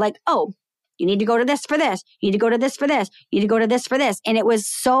people were like, oh, you need to go to this for this. You need to go to this for this. You need to go to this for this. And it was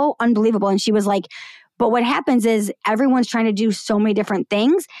so unbelievable. And she was like, but what happens is everyone's trying to do so many different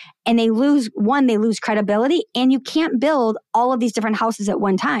things and they lose credibility, and you can't build all of these different houses at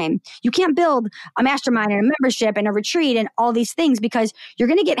one time. You can't build a mastermind and a membership and a retreat and all these things because you're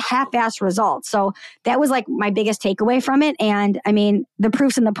going to get half-assed results. So that was like my biggest takeaway from it. And I mean, the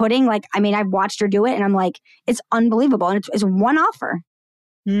proof's in the pudding. Like, I mean, I've watched her do it and I'm like, it's unbelievable. And it's one offer.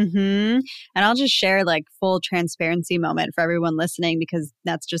 And I'll just share like full transparency moment for everyone listening, because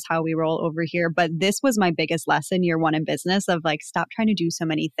that's just how we roll over here. But this was my biggest lesson year 1 in business of like, stop trying to do so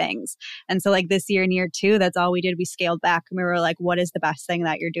many things. And so like this year and year 2, that's all we did. We scaled back and we were like, what is the best thing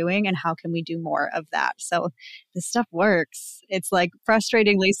that you're doing and how can we do more of that? So this stuff works. It's like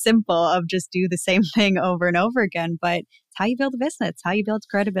frustratingly simple of just do the same thing over and over again, but it's how you build a business, it's how you build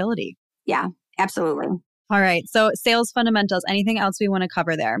credibility. Yeah. Absolutely. All right. So sales fundamentals, anything else we want to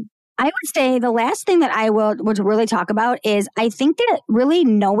cover there? I would say the last thing that I would really talk about is I think that really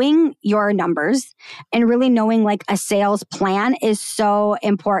knowing your numbers and really knowing like a sales plan is so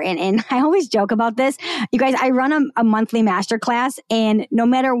important. And I always joke about this. You guys, I run a monthly masterclass, and no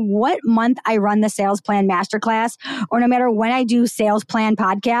matter what month I run the sales plan masterclass, or no matter when I do sales plan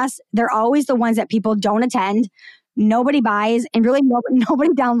podcasts, they're always the ones that people don't attend. Nobody buys, and really nobody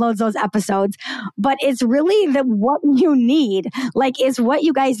downloads those episodes, but it's really what you need. Like, it's what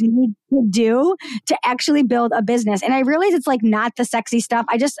you guys need to do to actually build a business. And I realize it's like not the sexy stuff.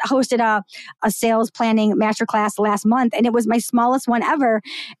 I just hosted a sales planning masterclass last month, and it was my smallest one ever.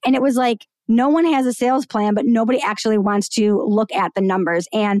 And it was like, no one has a sales plan, but nobody actually wants to look at the numbers.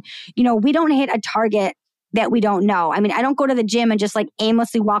 And, we don't hit a target that we don't know. I mean, I don't go to the gym and just like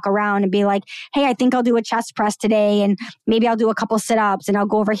aimlessly walk around and be like, hey, I think I'll do a chest press today, and maybe I'll do a couple sit-ups and I'll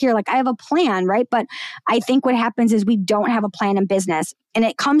go over here. Like, I have a plan, right? But I think what happens is we don't have a plan in business. And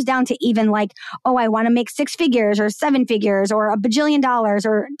it comes down to even like, oh, I want to make 6 figures or 7 figures or $1 bajillion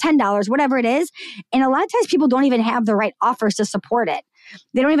or $10, whatever it is. And a lot of times people don't even have the right offers to support it.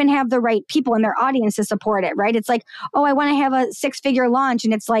 They don't even have the right people in their audience to support it, right? It's like, oh, I want to have a 6-figure launch.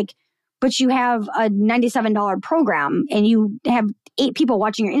 And it's like, but you have a $97 program and you have 8 people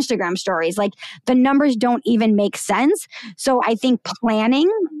watching your Instagram stories. Like, the numbers don't even make sense. So I think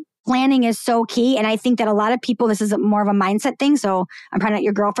planning is so key. And I think that a lot of people, this is more of a mindset thing. So I'm probably not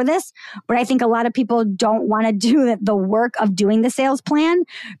your girl for this, but I think a lot of people don't want to do the work of doing the sales plan,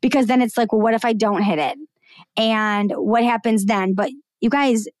 because then it's like, well, what if I don't hit it? And what happens then? But you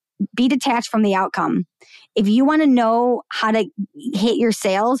guys, be detached from the outcome. If you want to know how to hit your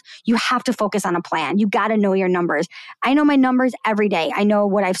sales, you have to focus on a plan. You got to know your numbers. I know my numbers every day. I know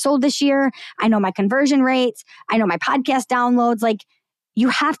what I've sold this year. I know my conversion rates. I know my podcast downloads. Like, you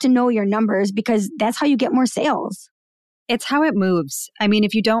have to know your numbers, because that's how you get more sales. It's how it moves. I mean,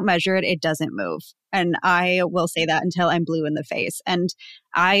 if you don't measure it, it doesn't move. And I will say that until I'm blue in the face. And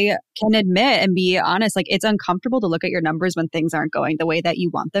I can admit and be honest, like, it's uncomfortable to look at your numbers when things aren't going the way that you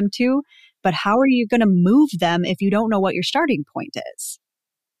want them to. But how are you going to move them if you don't know what your starting point is?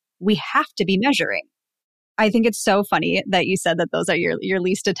 We have to be measuring. I think it's so funny that you said that those are your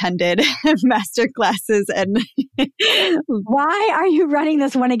least attended master classes. And why are you running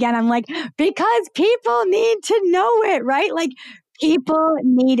this one again? I'm like, because people need to know it, right? Like, people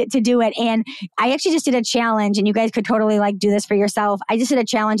need to do it. And I actually just did a challenge, and you guys could totally like do this for yourself. I just did a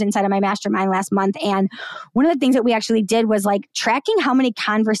challenge inside of my mastermind last month. And one of the things that we actually did was like tracking how many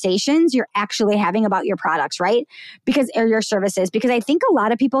conversations you're actually having about your products, right? Or your services. Because I think a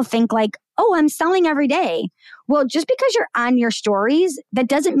lot of people think like, oh, I'm selling every day. Well, just because you're on your stories, that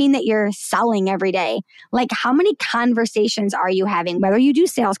doesn't mean that you're selling every day. Like, how many conversations are you having? Whether you do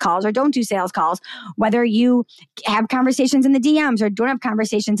sales calls or don't do sales calls, whether you have conversations in the DMs or don't have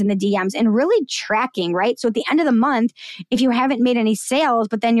conversations in the DMs, and really tracking, right? So at the end of the month, if you haven't made any sales,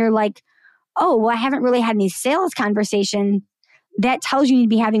 but then you're like, oh, well, I haven't really had any sales conversation, that tells you need to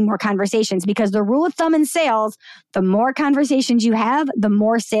be having more conversations, because the rule of thumb in sales, the more conversations you have, the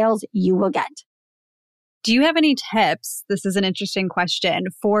more sales you will get. Do you have any tips? This is an interesting question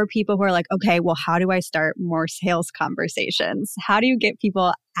for people who are like, okay, well, how do I start more sales conversations? How do you get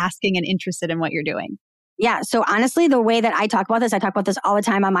people asking and interested in what you're doing? Yeah. So honestly, the way that I talk about this all the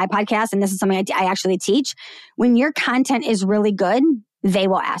time on my podcast, and this is something I actually teach. When your content is really good, they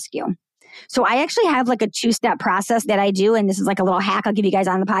will ask you. So I actually have like a 2-step process that I do. And this is like a little hack I'll give you guys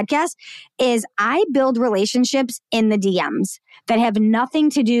on the podcast, is I build relationships in the DMs that have nothing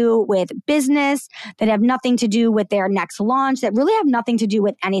to do with business, that have nothing to do with their next launch, that really have nothing to do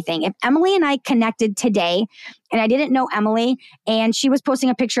with anything. If Emily and I connected today and I didn't know Emily and she was posting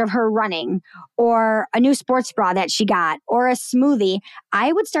a picture of her running or a new sports bra that she got or a smoothie,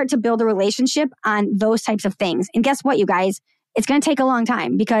 I would start to build a relationship on those types of things. And guess what, you guys? It's going to take a long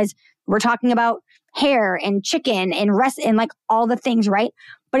time, because we're talking about hair and chicken and rest and like all the things, right?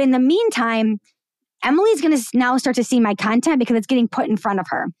 But in the meantime, Emily's going to now start to see my content because it's getting put in front of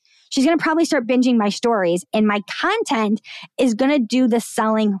her. She's going to probably start binging my stories, and my content is going to do the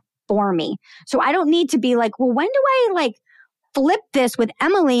selling for me. So I don't need to be like, well, when do I like flip this with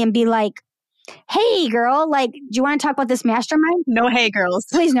Emily and be like, hey girl, like, do you want to talk about this mastermind? No, hey girls.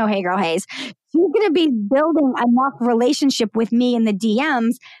 Please no hey girl hays. She's going to be building enough relationship with me in the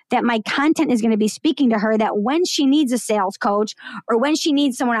DMs that my content is going to be speaking to her, that when she needs a sales coach or when she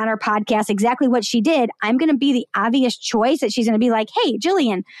needs someone on her podcast, exactly what she did, I'm going to be the obvious choice that she's going to be like, hey,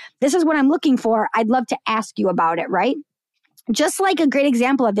 Jillian, this is what I'm looking for. I'd love to ask you about it, right? Just like a great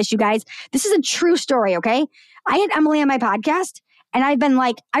example of this, you guys, this is a true story, okay? I had Emily on my podcast, And I've been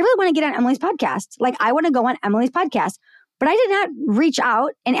like, I really want to get on Emily's podcast. Like, I want to go on Emily's podcast. But I did not reach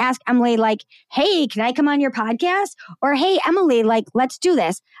out and ask Emily, like, hey, can I come on your podcast? Or, hey, Emily, like, let's do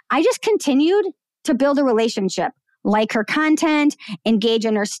this. I just continued to build a relationship, like her content, engage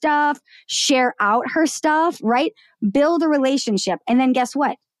in her stuff, share out her stuff, right? Build a relationship. And then guess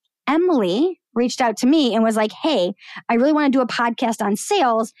what? Emily reached out to me and was like, hey, I really want to do a podcast on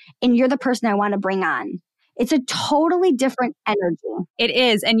sales, and you're the person I want to bring on. It's a totally different energy. It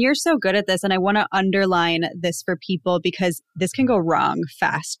is. And you're so good at this. And I want to underline this for people because this can go wrong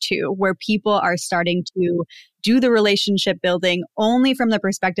fast too, where people are starting to do the relationship building only from the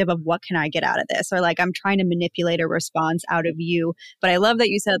perspective of what can I get out of this? Or like, I'm trying to manipulate a response out of you. But I love that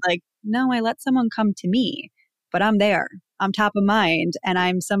you said like, no, I let someone come to me, but I'm there. I'm top of mind. And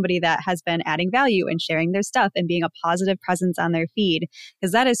I'm somebody that has been adding value and sharing their stuff and being a positive presence on their feed.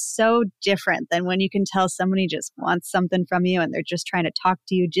 Because that is so different than when you can tell somebody just wants something from you and they're just trying to talk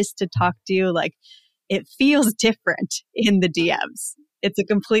to you just to talk to you. Like, it feels different in the DMs. It's a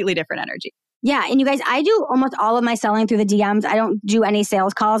completely different energy. Yeah. And you guys, I do almost all of my selling through the DMs. I don't do any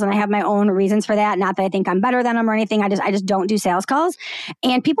sales calls, and I have my own reasons for that. Not that I think I'm better than them or anything. I just don't do sales calls.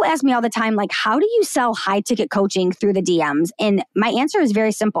 And people ask me all the time, like, how do you sell high ticket coaching through the DMs? And my answer is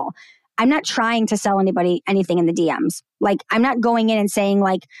very simple. I'm not trying to sell anybody anything in the DMs. Like, I'm not going in and saying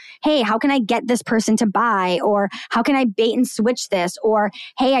like, hey, how can I get this person to buy? Or how can I bait and switch this? Or,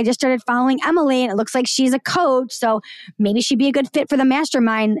 hey, I just started following Emily and it looks like she's a coach, so maybe she'd be a good fit for the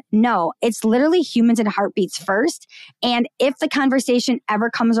mastermind. No, it's literally humans and heartbeats first. And if the conversation ever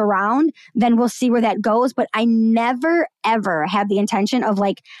comes around, then we'll see where that goes. But I never, ever have the intention of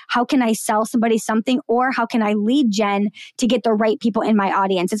like, how can I sell somebody something? Or how can I lead gen to get the right people in my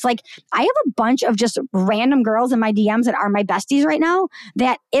audience? It's like, I have a bunch of just random girls in my DMs that are my besties right now,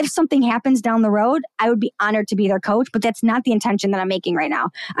 that if something happens down the road, I would be honored to be their coach. But that's not the intention that I'm making right now.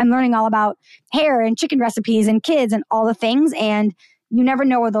 I'm learning all about hair and chicken recipes and kids and all the things. And you never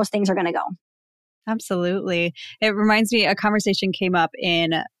know where those things are going to go. Absolutely. It reminds me, a conversation came up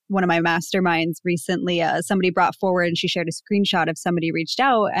in one of my masterminds recently. Somebody brought forward and she shared a screenshot of somebody reached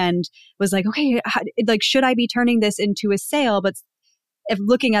out and was like, okay, like, should I be turning this into a sale? But if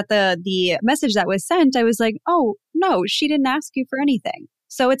looking at the message that was sent, I was like, oh, no, she didn't ask you for anything.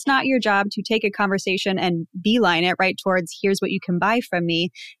 So it's not your job to take a conversation and beeline it right towards here's what you can buy from me,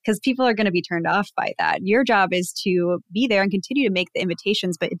 because people are going to be turned off by that. Your job is to be there and continue to make the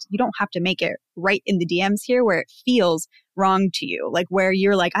invitations, but you don't have to make it right in the DMs here where it feels wrong to you, like where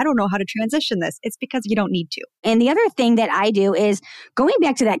you're like, I don't know how to transition this. It's because you don't need to. And the other thing that I do is going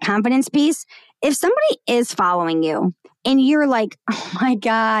back to that confidence piece. If somebody is following you and you're like, oh my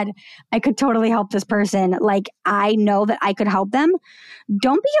God, I could totally help this person. Like, I know that I could help them.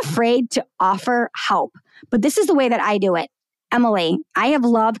 Don't be afraid to offer help. But this is the way that I do it. Emily, I have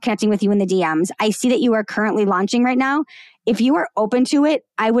loved connecting with you in the DMs. I see that you are currently launching right now. If you are open to it,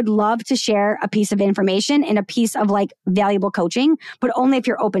 I would love to share a piece of information and a piece of like valuable coaching, but only if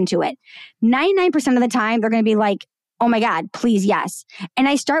you're open to it. 99% of the time, they're going to be like, oh my God, please, yes. And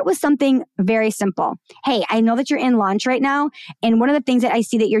I start with something very simple. Hey, I know that you're in launch right now. And one of the things that I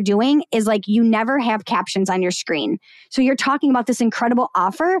see that you're doing is like, you never have captions on your screen. So you're talking about this incredible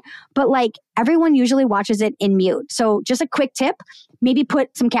offer, but like everyone usually watches it in mute. So just a quick tip, maybe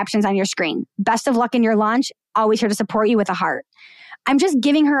put some captions on your screen. Best of luck in your launch. Always here to support you with a heart. I'm just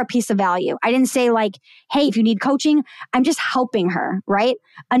giving her a piece of value. I didn't say like, hey, if you need coaching, I'm just helping her, right?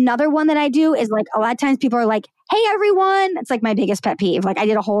 Another one that I do is like, a lot of times people are like, hey, everyone. It's like my biggest pet peeve. Like, I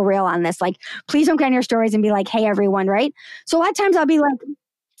did a whole reel on this. Like, please don't get on your stories and be like, hey, everyone, right? So a lot of times I'll be like,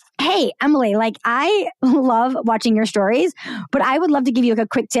 hey, Emily, like, I love watching your stories, but I would love to give you like a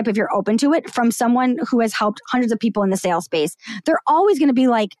quick tip if you're open to it from someone who has helped hundreds of people in the sales space. They're always going to be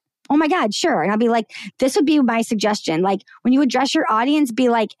like, oh my God, sure. And I'll be like, this would be my suggestion. Like, when you address your audience, be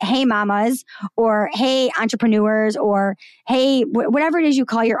like, hey, mamas, or hey, entrepreneurs, or hey, whatever it is you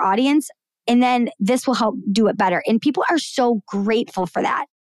call your audience. And then this will help do it better. And people are so grateful for that.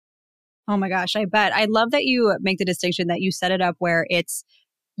 Oh my gosh, I bet. I love that you make the distinction that you set it up where it's,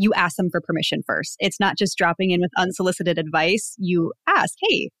 you ask them for permission first. It's not just dropping in with unsolicited advice. You ask,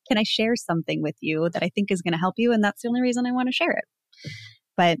 hey, can I share something with you that I think is going to help you? And that's the only reason I want to share it.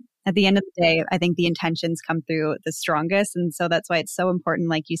 But at the end of the day, I think the intentions come through the strongest. And so that's why it's so important,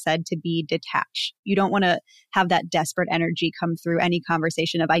 like you said, to be detached. You don't want to have that desperate energy come through any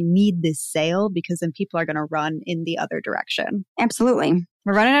conversation of, I need this sale, because then people are going to run in the other direction. Absolutely.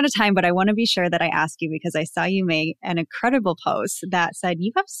 We're running out of time, but I want to be sure that I ask you, because I saw you make an incredible post that said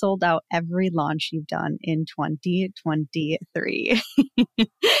you have sold out every launch you've done in 2023.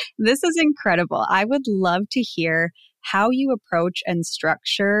 This is incredible. I would love to hear how you approach and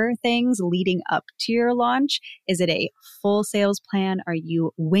structure things leading up to your launch. Is it a full sales plan? Are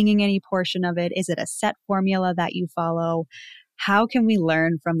you winging any portion of it? Is it a set formula that you follow? How can we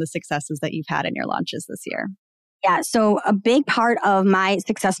learn from the successes that you've had in your launches this year? Yeah. So a big part of my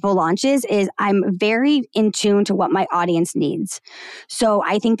successful launches is I'm very in tune to what my audience needs. So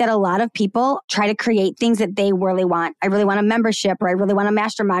I think that a lot of people try to create things that they really want. I really want a membership, or I really want a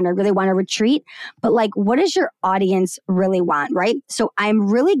mastermind, or I really want a retreat. But like, what does your audience really want, right? So I'm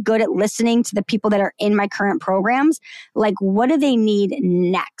really good at listening to the people that are in my current programs. Like, what do they need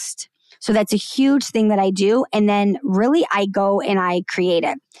next? So that's a huge thing that I do. And then really I go and I create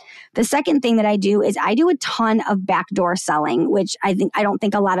it. The second thing that I do is I do a ton of backdoor selling, which I don't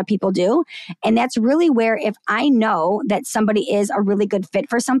think a lot of people do. And that's really where if I know that somebody is a really good fit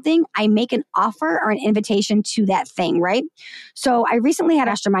for something, I make an offer or an invitation to that thing, right? So I recently had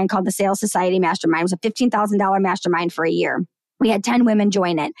a mastermind called the Sales Society Mastermind. It was a $15,000 mastermind for a year. We had 10 women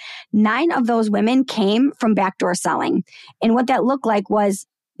join it. 9 of those women came from backdoor selling. And what that looked like was,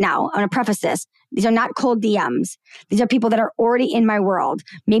 now, I'm going to preface this. These are not cold DMs. These are people that are already in my world.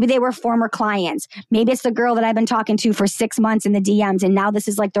 Maybe they were former clients. Maybe it's the girl that I've been talking to for 6 months in the DMs, and now this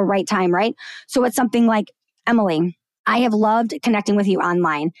is like the right time, right? So it's something like, Emily, I have loved connecting with you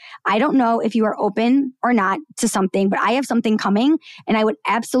online. I don't know if you are open or not to something, but I have something coming, and I would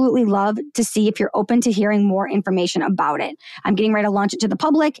absolutely love to see if you're open to hearing more information about it. I'm getting ready to launch it to the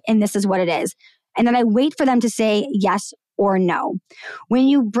public, and this is what it is. And then I wait for them to say yes or no. When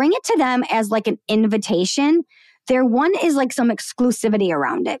you bring it to them as like an invitation, there one is like some exclusivity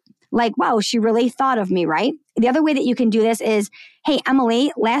around it. Like, wow, she really thought of me, right? The other way that you can do this is, hey,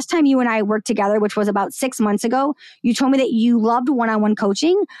 Emily, last time you and I worked together, which was about 6 months ago, you told me that you loved one-on-one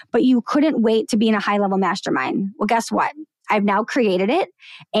coaching, but you couldn't wait to be in a high-level mastermind. Well, guess what? I've now created it,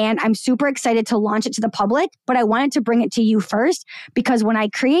 and I'm super excited to launch it to the public, but I wanted to bring it to you first because when I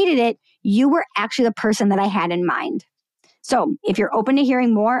created it, you were actually the person that I had in mind. So if you're open to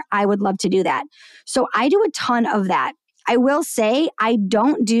hearing more, I would love to do that. So I do a ton of that. I will say I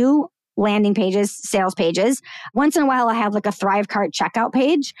don't do landing pages, sales pages. Once in a while, I have like a Thrive Cart checkout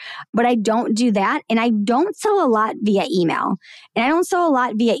page, but I don't do that. And I don't sell a lot via email. And I don't sell a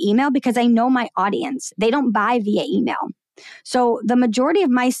lot via email because I know my audience. They don't buy via email. So the majority of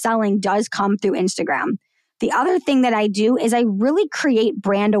my selling does come through Instagram. The other thing that I do is I really create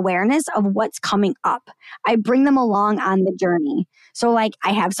brand awareness of what's coming up. I bring them along on the journey. So like,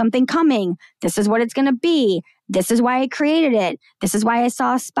 I have something coming. This is what it's going to be. This is why I created it. This is why I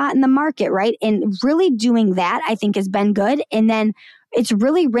saw a spot in the market, right? And really doing that, I think has been good. And then it's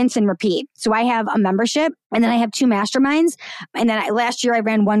really rinse and repeat. So I have a membership, and then I have 2 masterminds. And then last year I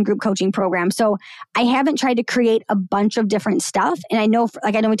ran 1 group coaching program. So I haven't tried to create a bunch of different stuff. And I know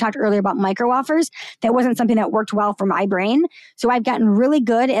we talked earlier about micro offers. That wasn't something that worked well for my brain. So I've gotten really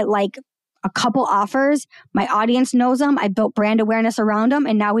good at like a couple offers. My audience knows them. I built brand awareness around them.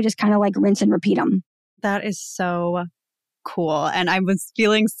 And now we just kind of like rinse and repeat them. That is so cool. And I was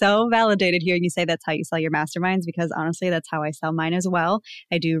feeling so validated hearing you say that's how you sell your masterminds, because honestly, that's how I sell mine as well.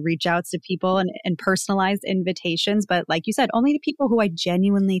 I do reach outs to people and personalized invitations, but like you said, only to people who I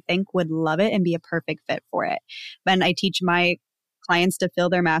genuinely think would love it and be a perfect fit for it. And I teach my clients to fill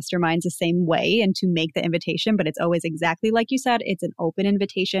their masterminds the same way and to make the invitation, but it's always exactly like you said, it's an open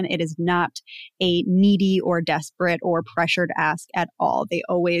invitation. It is not a needy or desperate or pressured ask at all. They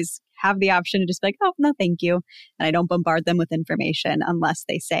always have the option to just be like, oh, no, thank you. And I don't bombard them with information unless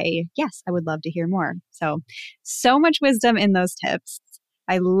they say, yes, I would love to hear more. So much wisdom in those tips.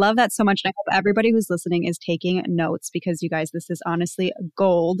 I love that so much. And I hope everybody who's listening is taking notes, because you guys, this is honestly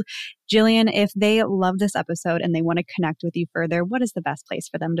gold. Jillian, if they love this episode and they want to connect with you further, what is the best place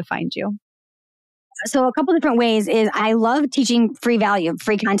for them to find you? So a couple different ways is I love teaching free value,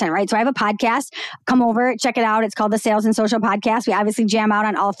 free content, right? So I have a podcast. Come over, check it out. It's called the Sales and Social Podcast. We obviously jam out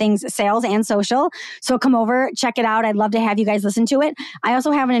on all things sales and social. So come over, check it out. I'd love to have you guys listen to it. I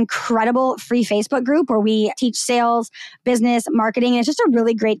also have an incredible free Facebook group where we teach sales, business, marketing. And it's just a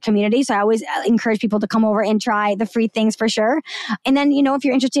really great community. So I always encourage people to come over and try the free things for sure. And then, if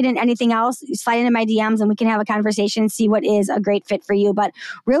you're interested in anything else, slide into my DMs and we can have a conversation and see what is a great fit for you. But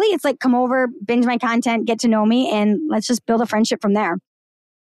really, it's like come over, binge my content, get to know me, and let's just build a friendship from there.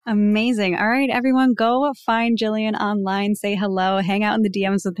 Amazing. All right, everyone, go find Jillian online, say hello, hang out in the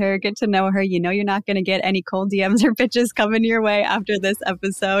DMs with her, get to know her. You know you're not going to get any cold DMs or pitches coming your way after this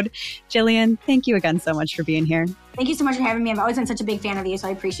episode. Jillian, thank you again so much for being here. Thank you so much for having me. I've always been such a big fan of you, so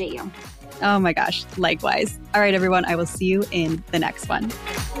I appreciate you. Oh my gosh, likewise. All right, everyone, I will see you in the next one.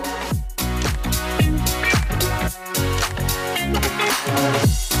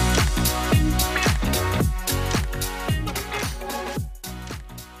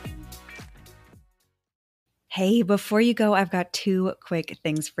 Hey, before you go, I've got two quick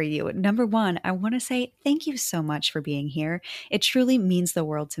things for you. Number one, I want to say thank you so much for being here. It truly means the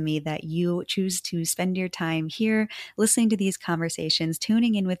world to me that you choose to spend your time here, listening to these conversations,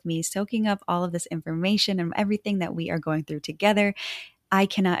 tuning in with me, soaking up all of this information and everything that we are going through together. I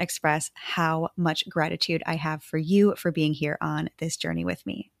cannot express how much gratitude I have for you for being here on this journey with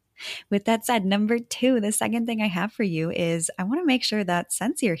me. With that said, number two, the second thing I have for you is I want to make sure that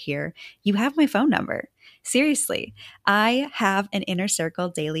since you're here, you have my phone number. Seriously, I have an Inner Circle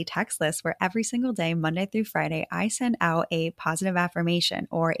daily text list where every single day, Monday through Friday, I send out a positive affirmation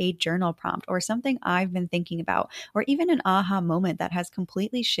or a journal prompt or something I've been thinking about, or even an aha moment that has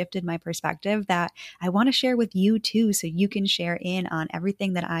completely shifted my perspective that I want to share with you too, so you can share in on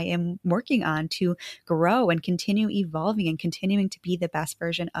everything that I am working on to grow and continue evolving and continuing to be the best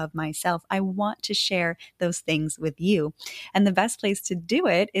version of myself. I want to share those things with you. And the best place to do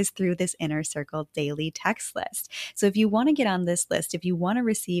it is through this Inner Circle daily text list. So if you want to get on this list, if you want to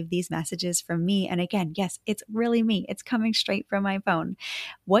receive these messages from me, and again, yes, it's really me, it's coming straight from my phone.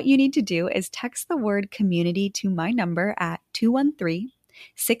 What you need to do is text the word community to my number at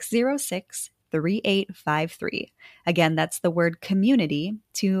 213-606-3853. Again, that's the word community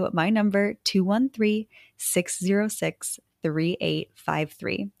to my number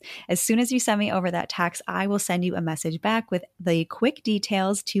 213-606-3853. As soon as you send me over that text, I will send you a message back with the quick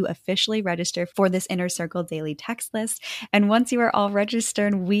details to officially register for this Inner Circle daily text list. And once you are all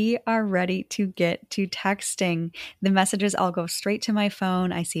registered, we are ready to get to texting. The messages all go straight to my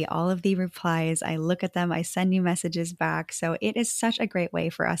phone. I see all of the replies. I look at them. I send you messages back. So it is such a great way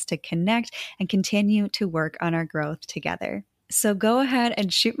for us to connect and continue to work on our growth together. So go ahead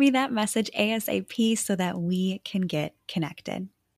and shoot me that message ASAP so that we can get connected.